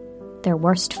 Their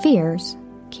worst fears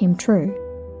came true.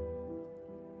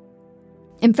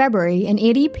 In February, an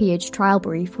 80-page trial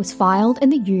brief was filed in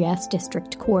the US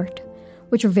District Court,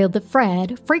 which revealed that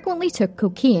Fred frequently took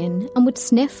cocaine and would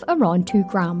sniff around 2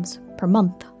 grams per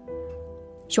month.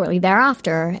 Shortly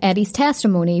thereafter, Eddie's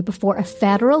testimony before a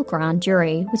federal grand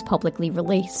jury was publicly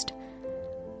released.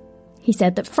 He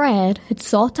said that Fred had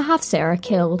sought to have Sarah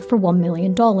killed for $1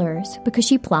 million because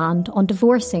she planned on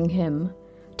divorcing him,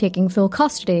 taking full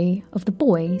custody of the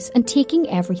boys and taking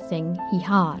everything he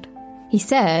had. He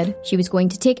said she was going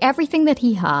to take everything that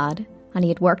he had, and he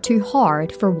had worked too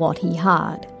hard for what he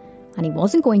had, and he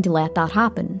wasn't going to let that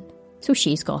happen, so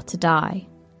she's got to die.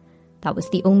 That was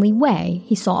the only way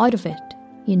he saw out of it,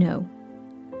 you know.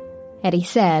 Eddie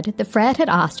said that Fred had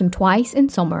asked him twice in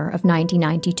summer of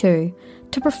 1992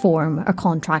 to perform a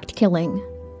contract killing.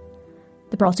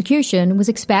 The prosecution was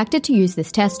expected to use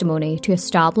this testimony to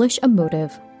establish a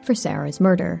motive for Sarah's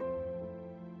murder.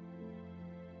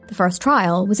 The first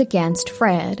trial was against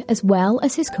Fred as well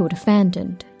as his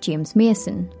co-defendant, James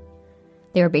Mason.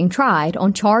 They were being tried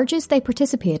on charges they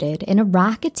participated in a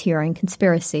racketeering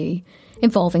conspiracy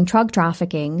involving drug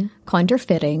trafficking,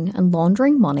 counterfeiting and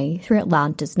laundering money through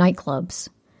Atlanta's nightclubs.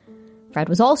 Fred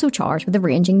was also charged with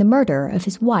arranging the murder of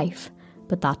his wife,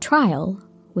 but that trial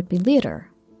would be later.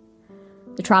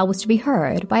 The trial was to be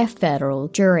heard by a federal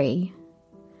jury.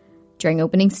 During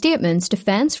opening statements,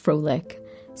 defence Froelich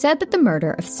said that the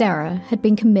murder of Sarah had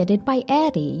been committed by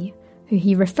Eddie, who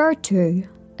he referred to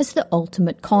as the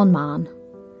ultimate con man.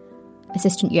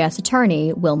 Assistant US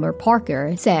Attorney Wilmer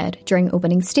Parker said during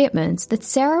opening statements that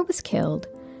Sarah was killed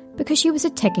because she was a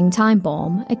ticking time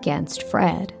bomb against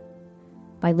Fred.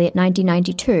 By late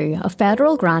 1992, a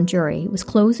federal grand jury was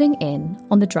closing in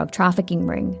on the drug trafficking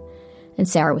ring, and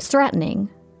Sarah was threatening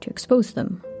to expose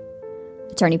them.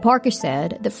 Attorney Parker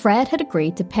said that Fred had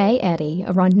agreed to pay Eddie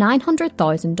around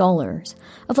 $900,000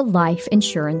 of a life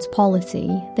insurance policy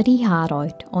that he had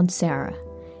out on Sarah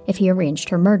if he arranged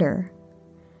her murder.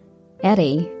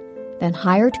 Eddie then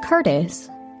hired Curtis,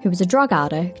 who was a drug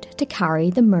addict, to carry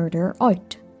the murder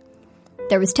out.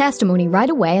 There was testimony right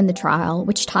away in the trial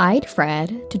which tied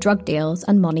Fred to drug deals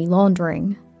and money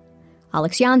laundering.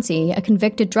 Alex Yancey, a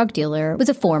convicted drug dealer, was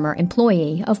a former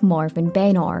employee of Marvin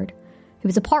Baynard, who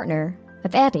was a partner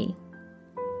of Eddie.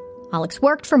 Alex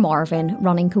worked for Marvin,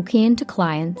 running cocaine to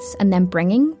clients and then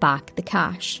bringing back the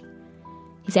cash.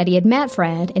 He said he had met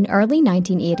Fred in early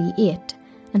 1988,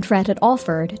 and Fred had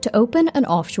offered to open an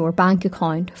offshore bank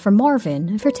account for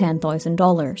Marvin for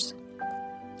 $10,000.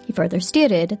 He further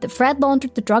stated that Fred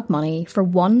laundered the drug money for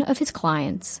one of his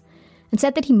clients and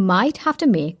said that he might have to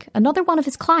make another one of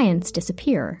his clients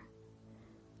disappear.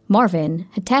 Marvin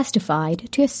had testified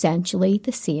to essentially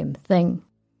the same thing.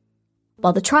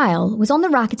 While the trial was on the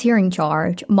racketeering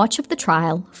charge, much of the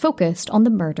trial focused on the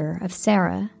murder of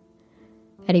Sarah.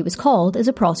 Eddie was called as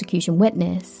a prosecution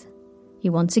witness. He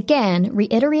once again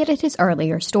reiterated his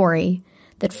earlier story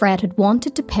that Fred had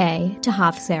wanted to pay to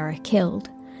have Sarah killed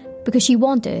because she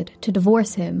wanted to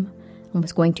divorce him and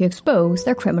was going to expose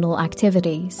their criminal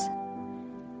activities.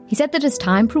 He said that as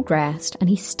time progressed and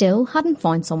he still hadn't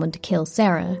found someone to kill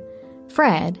Sarah,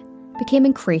 Fred became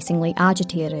increasingly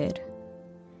agitated.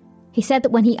 He said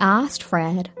that when he asked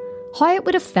Fred how it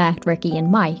would affect Ricky and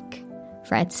Mike,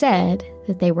 Fred said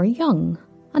that they were young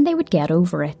and they would get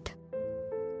over it.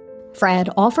 Fred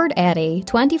offered Eddie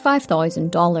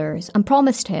 $25,000 and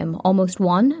promised him almost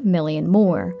 $1 million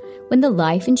more when the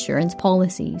life insurance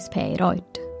policies paid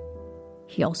out.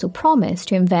 He also promised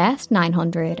to invest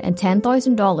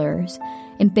 $910,000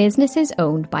 in businesses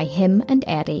owned by him and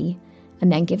Eddie,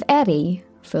 and then give Eddie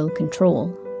full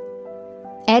control.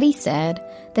 Eddie said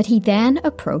that he then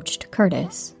approached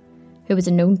Curtis, who was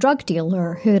a known drug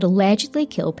dealer who had allegedly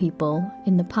killed people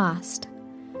in the past.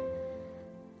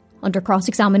 Under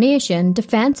cross-examination,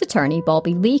 defence attorney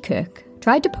Bobby Lee Cook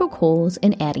tried to poke holes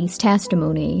in Eddie's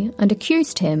testimony and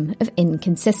accused him of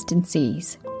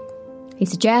inconsistencies. He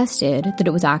suggested that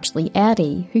it was actually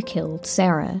Eddie who killed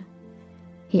Sarah.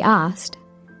 He asked,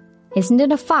 "Isn't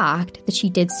it a fact that she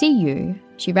did see you,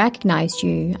 she recognised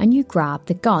you, and you grabbed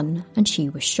the gun and she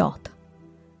was shot?"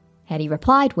 Eddie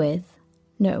replied with,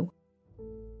 "No."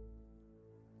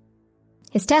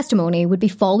 His testimony would be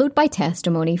followed by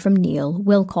testimony from Neil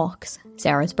Wilcox,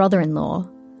 Sarah's brother-in-law.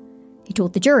 He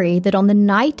told the jury that on the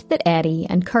night that Eddie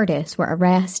and Curtis were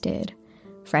arrested,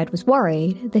 Fred was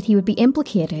worried that he would be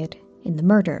implicated in the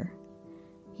murder.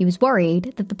 He was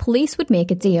worried that the police would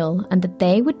make a deal and that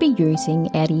they would be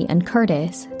using Eddie and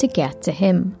Curtis to get to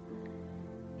him.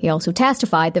 He also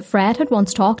testified that Fred had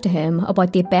once talked to him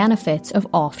about the benefits of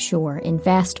offshore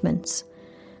investments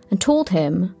and told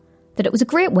him that it was a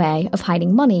great way of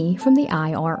hiding money from the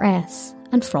IRS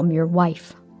and from your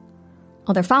wife.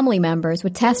 Other family members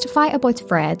would testify about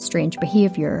Fred's strange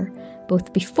behaviour,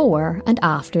 both before and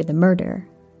after the murder.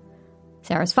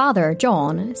 Sarah's father,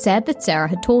 John, said that Sarah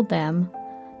had told them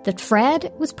that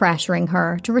Fred was pressuring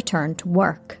her to return to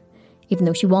work, even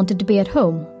though she wanted to be at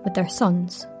home with their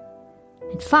sons.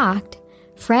 In fact,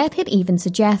 Fred had even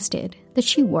suggested that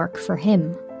she work for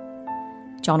him.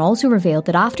 John also revealed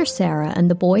that after Sarah and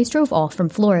the boys drove off from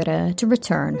Florida to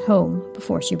return home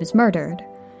before she was murdered,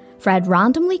 Fred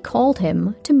randomly called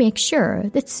him to make sure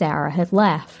that Sarah had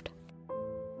left.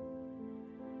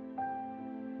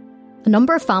 A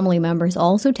number of family members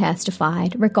also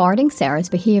testified regarding Sarah's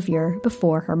behaviour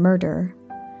before her murder.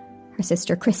 Her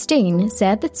sister Christine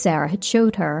said that Sarah had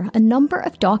showed her a number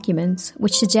of documents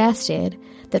which suggested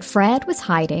that Fred was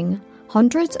hiding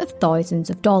hundreds of thousands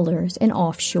of dollars in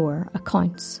offshore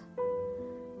accounts.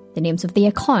 The names of the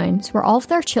accounts were of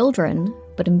their children,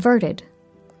 but inverted.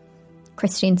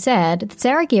 Christine said that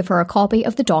Sarah gave her a copy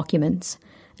of the documents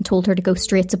and told her to go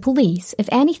straight to police if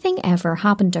anything ever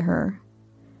happened to her.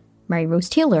 Mary Rose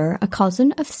Taylor, a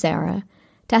cousin of Sarah,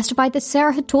 testified that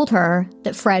Sarah had told her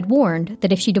that Fred warned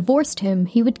that if she divorced him,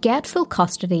 he would get full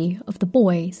custody of the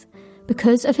boys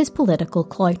because of his political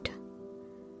clout.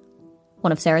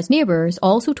 One of Sarah's neighbours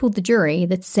also told the jury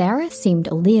that Sarah seemed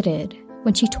elated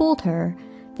when she told her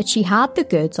that she had the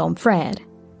goods on Fred,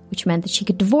 which meant that she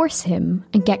could divorce him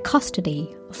and get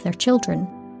custody of their children.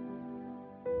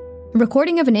 A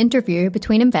recording of an interview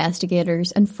between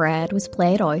investigators and Fred was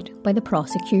played out by the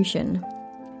prosecution.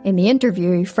 In the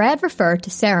interview, Fred referred to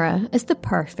Sarah as the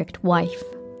perfect wife,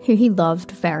 who he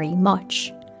loved very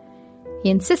much. He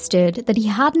insisted that he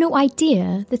had no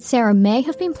idea that Sarah may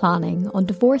have been planning on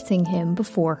divorcing him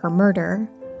before her murder.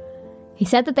 He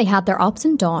said that they had their ups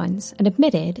and downs and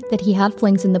admitted that he had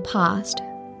flings in the past,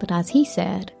 but as he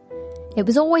said, it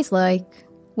was always like,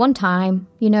 one time,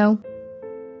 you know.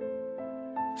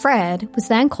 Fred was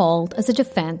then called as a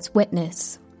defence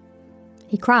witness.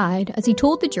 He cried as he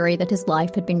told the jury that his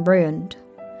life had been ruined.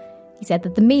 He said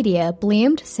that the media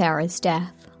blamed Sarah's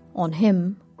death on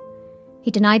him. He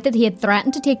denied that he had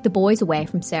threatened to take the boys away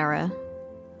from Sarah.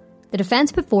 The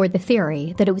defence put forward the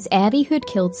theory that it was Eddie who had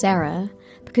killed Sarah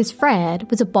because Fred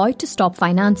was about to stop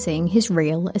financing his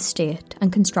real estate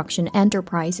and construction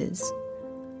enterprises.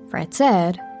 Fred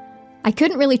said, "I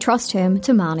couldn't really trust him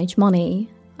to manage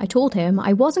money. I told him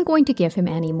I wasn't going to give him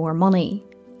any more money."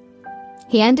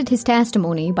 He ended his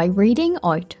testimony by reading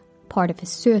out part of his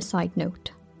suicide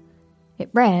note. It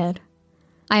read,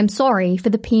 "I am sorry for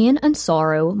the pain and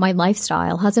sorrow my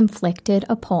lifestyle has inflicted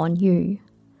upon you.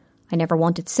 I never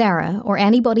wanted Sarah or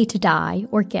anybody to die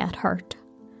or get hurt.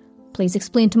 Please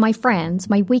explain to my friends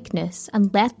my weakness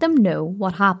and let them know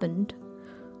what happened.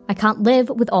 I can't live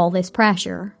with all this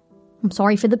pressure. I'm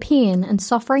sorry for the pain and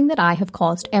suffering that I have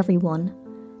caused everyone.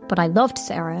 But I loved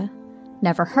Sarah,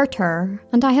 never hurt her,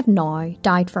 and I have now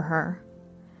died for her.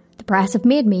 The press have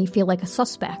made me feel like a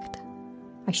suspect.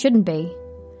 I shouldn't be.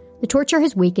 The torture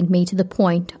has weakened me to the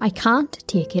point I can't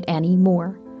take it any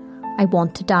more. I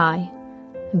want to die.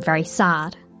 I'm very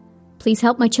sad. Please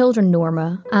help my children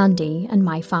Norma, Andy, and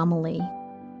my family.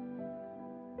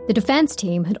 The defence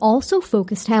team had also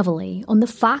focused heavily on the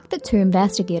fact that 2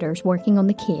 investigators working on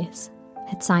the case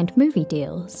had signed movie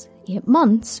deals 8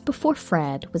 months before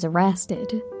Fred was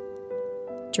arrested.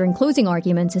 During closing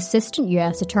arguments, Assistant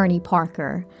US Attorney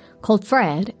Parker called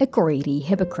Fred a greedy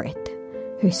hypocrite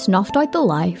who snuffed out the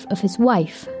life of his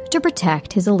wife to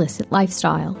protect his illicit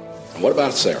lifestyle. And what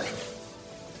about Sarah?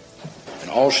 And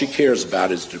all she cares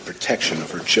about is the protection of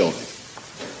her children.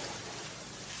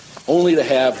 Only to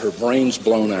have her brains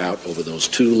blown out over those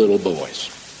 2 little boys.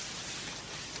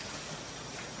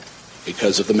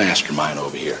 Because of the mastermind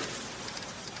over here.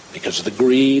 Because of the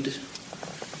greed,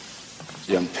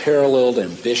 the unparalleled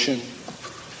ambition,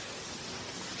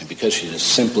 and because she just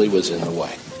simply was in the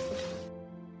way.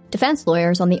 Defence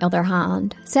lawyers, on the other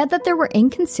hand, said that there were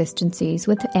inconsistencies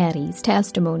with Eddie's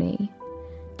testimony.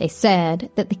 They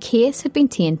said that the case had been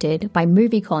tainted by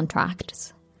movie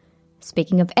contracts.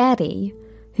 Speaking of Eddie,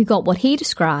 who got what he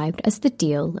described as the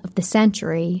deal of the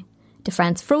century,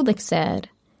 Defence Froelich said,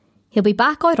 "He'll be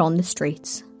back out on the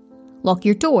streets. Lock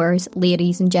your doors,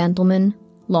 ladies and gentlemen,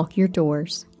 lock your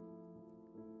doors."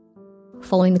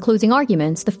 Following the closing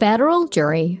arguments, the federal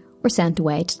jury were sent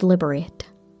away to deliberate.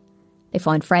 They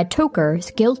found Fred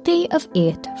Tokers guilty of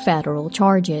 8 federal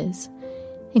charges,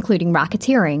 including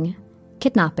racketeering,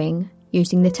 kidnapping,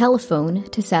 using the telephone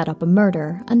to set up a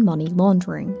murder, and money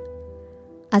laundering.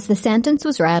 As the sentence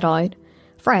was read out,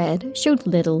 Fred showed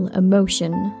little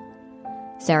emotion.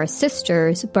 Sarah's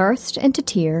sisters burst into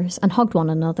tears and hugged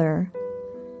one another.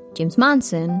 James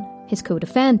Manson, his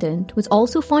co-defendant, was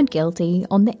also found guilty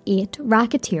on the 8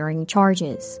 racketeering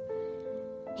charges.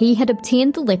 He had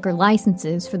obtained the liquor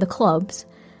licenses for the clubs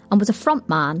and was a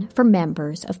frontman for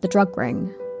members of the drug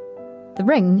ring. The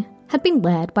ring had been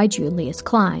led by Julius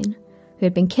Klein, who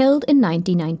had been killed in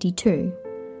 1992,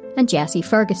 and Jesse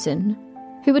Ferguson,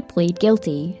 who would plead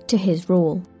guilty to his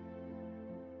role.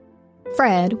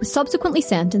 Fred was subsequently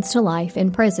sentenced to life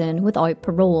in prison without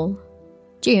parole.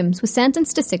 James was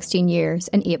sentenced to 16 years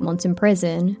and 8 months in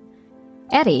prison.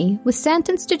 Eddie was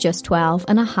sentenced to just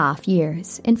 12.5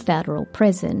 years in federal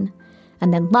prison,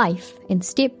 and then life in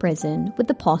state prison with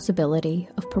the possibility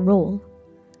of parole.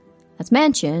 As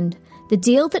mentioned, the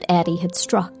deal that Eddie had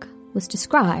struck was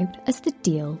described as the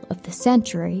deal of the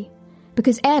century,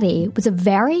 because Eddie was a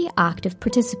very active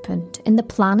participant in the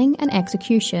planning and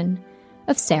execution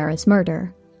of Sarah's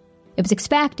murder. It was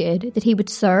expected that he would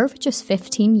serve just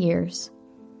 15 years.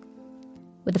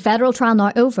 With the federal trial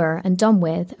now over and done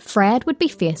with, Fred would be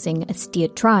facing a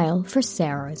state trial for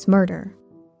Sarah's murder.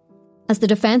 As the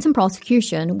defence and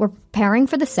prosecution were preparing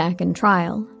for the second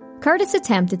trial, Curtis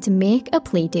attempted to make a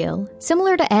plea deal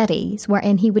similar to Eddie's,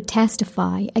 wherein he would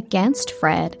testify against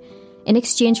Fred in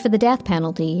exchange for the death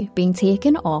penalty being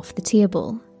taken off the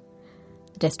table.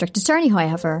 The district attorney,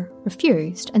 however,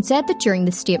 refused and said that during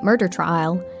the state murder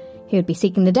trial, he would be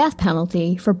seeking the death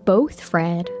penalty for both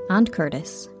Fred and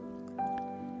Curtis.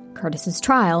 Curtis's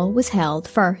trial was held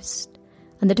first,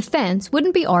 and the defence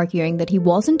wouldn't be arguing that he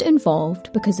wasn't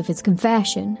involved because of his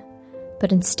confession,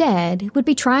 but instead would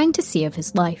be trying to save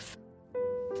his life.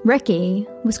 Ricky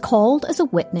was called as a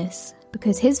witness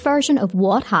because his version of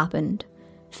what happened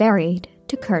varied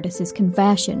to Curtis's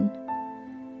confession.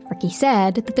 Ricky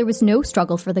said that there was no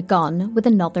struggle for the gun with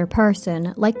another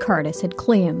person like Curtis had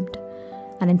claimed,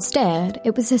 and instead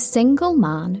it was a single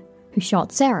man who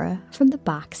shot Sarah from the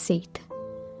back seat.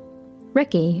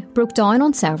 Ricky broke down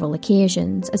on several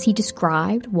occasions as he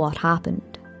described what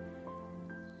happened.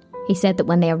 He said that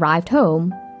when they arrived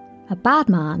home, a bad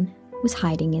man was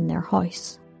hiding in their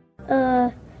house.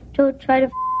 Don't try to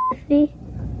with me.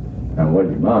 And what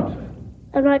did your mom say?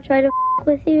 I'm not trying to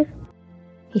with you.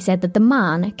 He said that the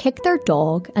man kicked their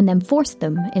dog and then forced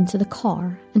them into the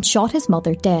car and shot his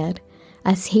mother dead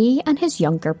as he and his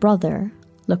younger brother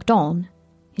looked on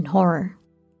in horror.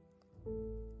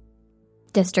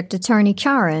 District Attorney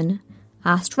Karen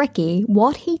asked Ricky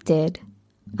what he did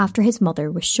after his mother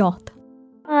was shot.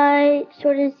 I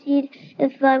sort of seen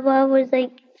if my mom was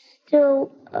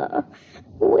still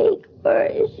awake or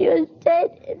if she was dead,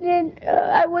 and then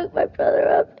I woke my brother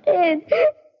up and...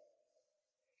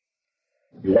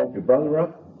 You woke your brother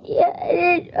up? Yeah,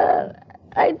 and then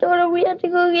I told him we had to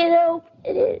go get help,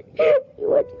 and then he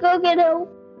went to go get help.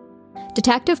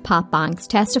 Detective Pat Banks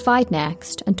testified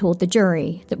next and told the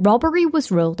jury that robbery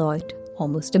was ruled out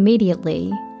almost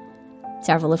immediately.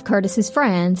 Several of Curtis's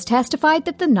friends testified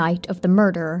that the night of the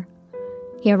murder,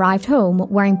 he arrived home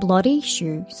wearing bloody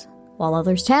shoes, while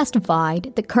others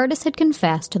testified that Curtis had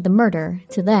confessed to the murder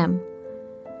to them.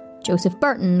 Joseph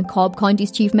Burton, Cobb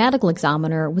County's chief medical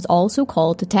examiner, was also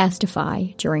called to testify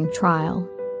during trial.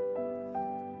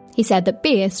 He said that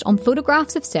based on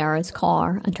photographs of Sarah's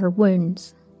car and her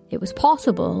wounds, it was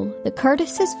possible that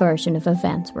Curtis's version of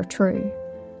events were true.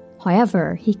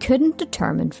 However, he couldn't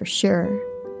determine for sure.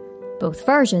 Both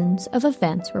versions of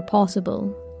events were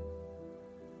possible.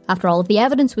 After all of the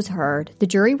evidence was heard, the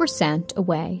jury were sent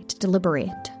away to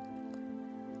deliberate.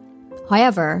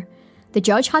 However, the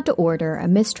judge had to order a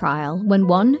mistrial when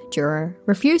one juror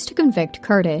refused to convict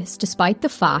Curtis despite the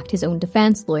fact his own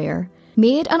defence lawyer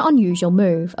made an unusual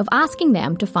move of asking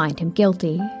them to find him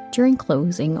guilty during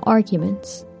closing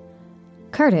arguments.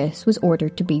 Curtis was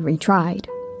ordered to be retried.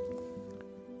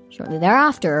 Shortly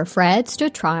thereafter, Fred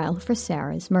stood trial for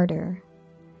Sarah's murder.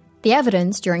 The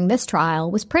evidence during this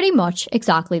trial was pretty much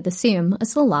exactly the same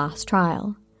as the last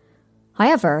trial.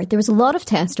 However, there was a lot of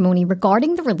testimony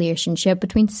regarding the relationship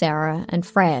between Sarah and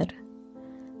Fred.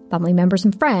 Family members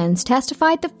and friends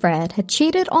testified that Fred had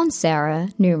cheated on Sarah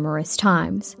numerous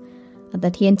times, and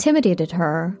that he intimidated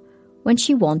her when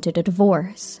she wanted a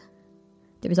divorce.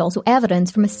 There was also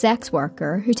evidence from a sex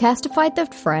worker who testified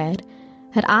that Fred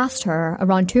had asked her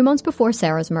around 2 months before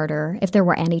Sarah's murder if there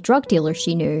were any drug dealers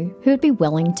she knew who would be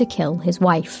willing to kill his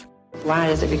wife. Why?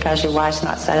 Is it because your wife's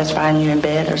not satisfying you in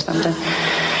bed or something?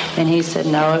 And he said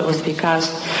no, it was because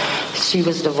she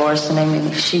was divorcing him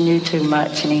and she knew too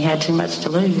much and he had too much to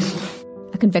lose.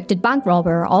 A convicted bank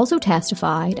robber also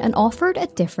testified and offered a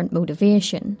different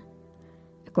motivation.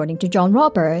 According to John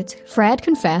Roberts, Fred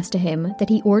confessed to him that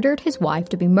he ordered his wife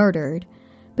to be murdered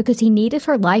because he needed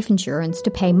her life insurance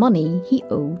to pay money he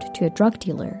owed to a drug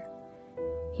dealer.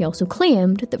 He also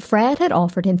claimed that Fred had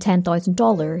offered him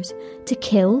 $10,000 to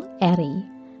kill Eddie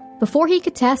before he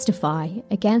could testify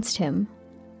against him.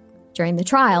 During the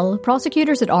trial,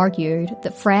 prosecutors had argued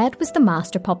that Fred was the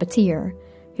master puppeteer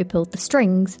who pulled the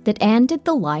strings that ended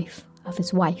the life of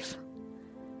his wife.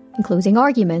 In closing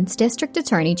arguments, District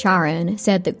Attorney Charon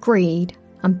said that greed,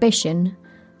 ambition,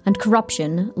 and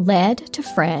corruption led to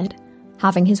Fred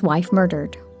having his wife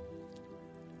murdered.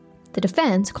 The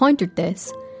defence countered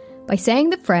this by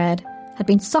saying that Fred had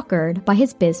been suckered by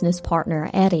his business partner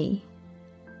Eddie.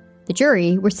 The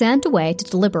jury were sent away to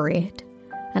deliberate,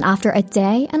 and after a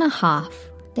day and a half,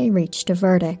 they reached a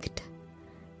verdict.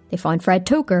 They found Fred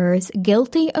Tokers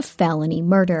guilty of felony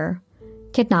murder,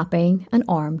 kidnapping, and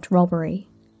armed robbery.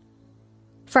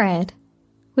 Fred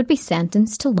would be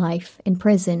sentenced to life in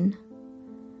prison.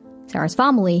 Sarah's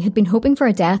family had been hoping for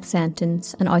a death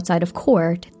sentence, and outside of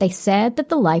court, they said that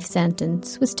the life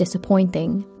sentence was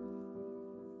disappointing.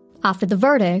 After the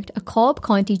verdict, a Cobb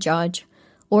County judge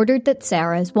ordered that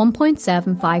Sarah's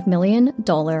 $1.75 million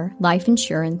life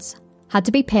insurance had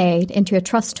to be paid into a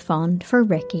trust fund for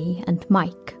Ricky and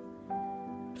Mike.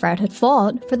 Fred had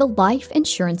fought for the life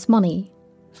insurance money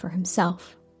for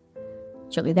himself.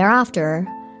 Shortly thereafter,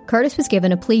 Curtis was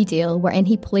given a plea deal wherein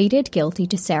he pleaded guilty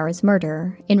to Sarah's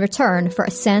murder in return for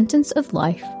a sentence of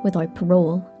life without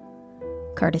parole.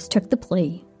 Curtis took the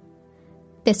plea.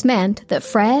 This meant that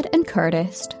Fred and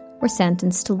Curtis were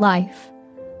sentenced to life,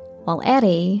 while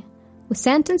Eddie was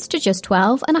sentenced to just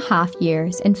 12.5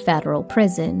 years in federal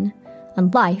prison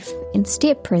and life in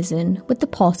state prison with the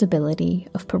possibility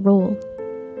of parole.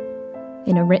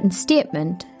 In a written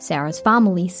statement, Sarah's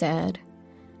family said,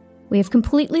 "We have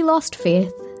completely lost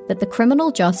faith that the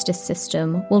criminal justice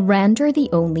system will render the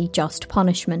only just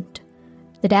punishment,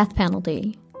 the death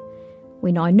penalty.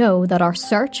 We now know that our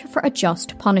search for a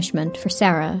just punishment for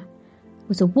Sarah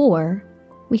was a war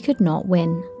we could not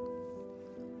win."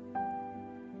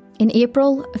 In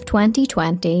April of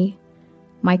 2020,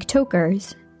 Mike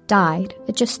Tokers died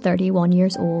at just 31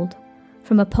 years old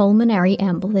from a pulmonary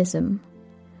embolism.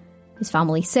 His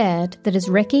family said that as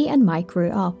Ricky and Mike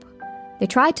grew up, they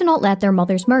tried to not let their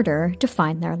mother's murder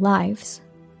define their lives.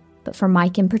 But for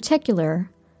Mike in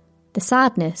particular, the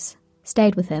sadness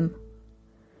stayed with him.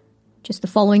 Just the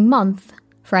following month,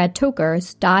 Fred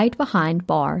Tokers died behind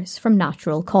bars from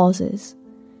natural causes.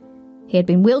 He had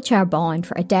been wheelchair-bound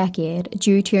for a decade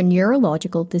due to a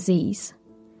neurological disease.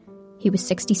 He was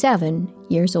 67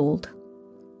 years old.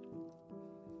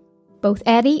 Both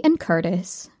Eddie and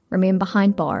Curtis remain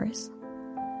behind bars.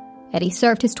 Eddie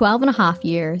served his 12.5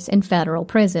 years in federal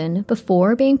prison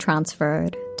before being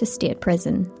transferred to state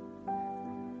prison.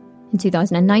 In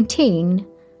 2019,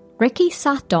 Ricky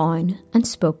sat down and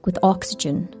spoke with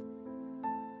Oxygen.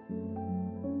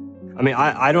 I mean,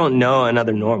 I don't know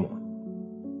another normal.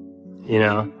 You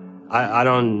know, I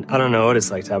don't know what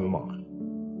it's like to have a mom.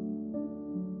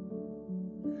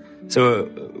 So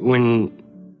when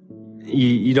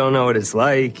you don't know what it's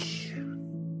like,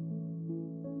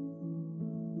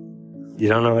 you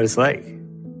don't know what it's like.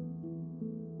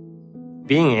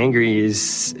 Being angry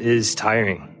is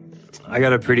tiring. I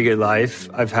got a pretty good life.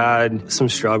 I've had some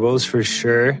struggles for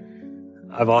sure.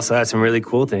 I've also had some really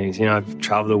cool things. You know, I've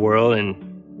traveled the world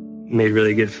and made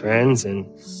really good friends and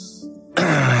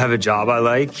have a job I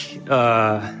like.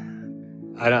 I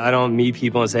don't meet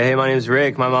people and say, hey, my name's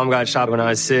Rick. My mom got shot when I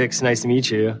was 6. Nice to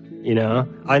meet you. You know,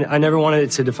 I never wanted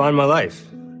it to define my life.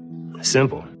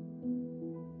 Simple.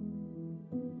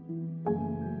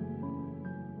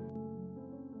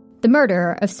 The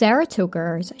murder of Sarah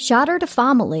Tokars shattered a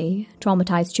family,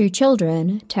 traumatized 2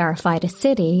 children, terrified a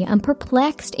city, and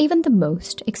perplexed even the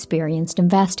most experienced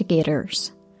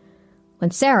investigators. When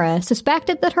Sarah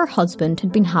suspected that her husband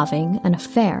had been having an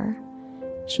affair,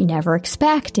 she never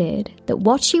expected that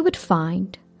what she would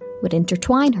find would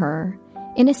intertwine her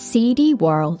in a seedy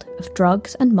world of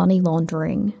drugs and money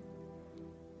laundering.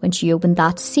 When she opened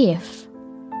that safe,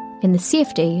 in the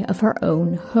safety of her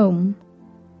own home,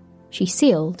 she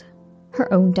sealed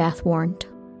her own death warrant.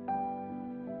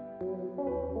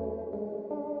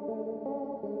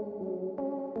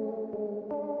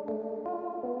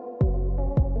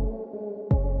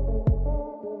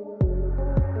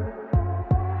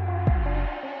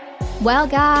 Well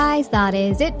guys, that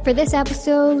is it for this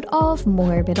episode of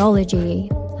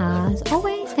Morbidology. As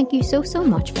always, thank you so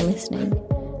much for listening.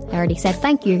 I already said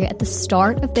thank you at the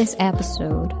start of this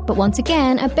episode, but once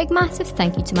again, a big massive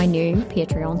thank you to my new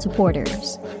Patreon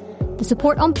supporters. The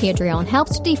support on Patreon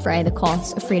helps to defray the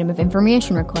costs of Freedom of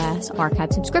Information requests,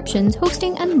 archive subscriptions,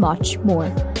 hosting, and much more.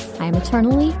 I am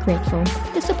eternally grateful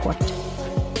for the support.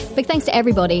 Big thanks to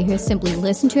everybody who has simply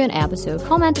listened to an episode,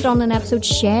 commented on an episode,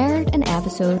 shared an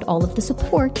episode. All of the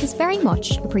support is very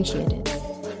much appreciated.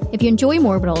 If you enjoy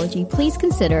Morbidology, please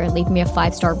consider leaving me a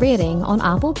 5-star rating on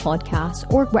Apple Podcasts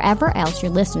or wherever else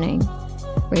you're listening.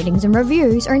 Ratings and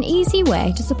reviews are an easy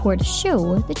way to support a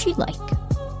show that you like.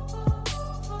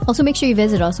 Also, make sure you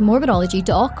visit us at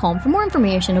morbidology.com for more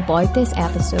information about this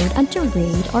episode and to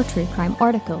read our true crime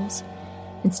articles.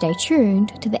 And stay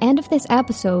tuned to the end of this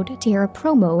episode to hear a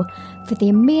promo for the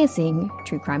amazing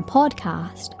true crime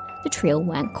podcast, The Trail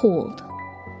Went Cold.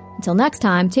 Until next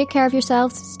time, take care of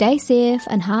yourselves, stay safe,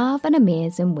 and have an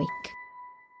amazing week.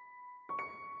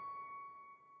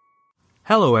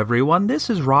 Hello everyone, this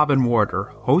is Robin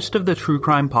Warder, host of the true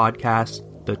crime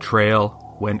podcast, The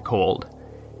Trail Went Cold.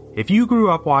 If you grew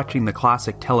up watching the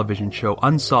classic television show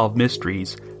Unsolved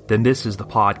Mysteries, then this is the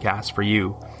podcast for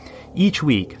you. Each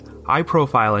week, I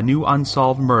profile a new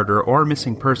unsolved murder or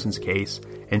missing persons case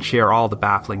and share all the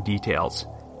baffling details.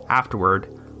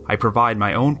 Afterward, I provide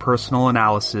my own personal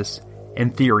analysis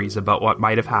and theories about what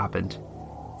might have happened.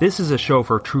 This is a show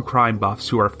for true crime buffs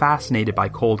who are fascinated by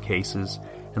cold cases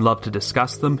and love to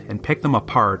discuss them and pick them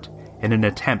apart in an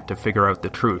attempt to figure out the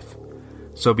truth.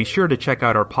 So be sure to check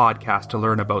out our podcast to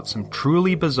learn about some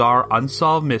truly bizarre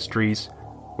unsolved mysteries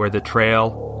where the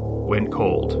trail went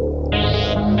cold.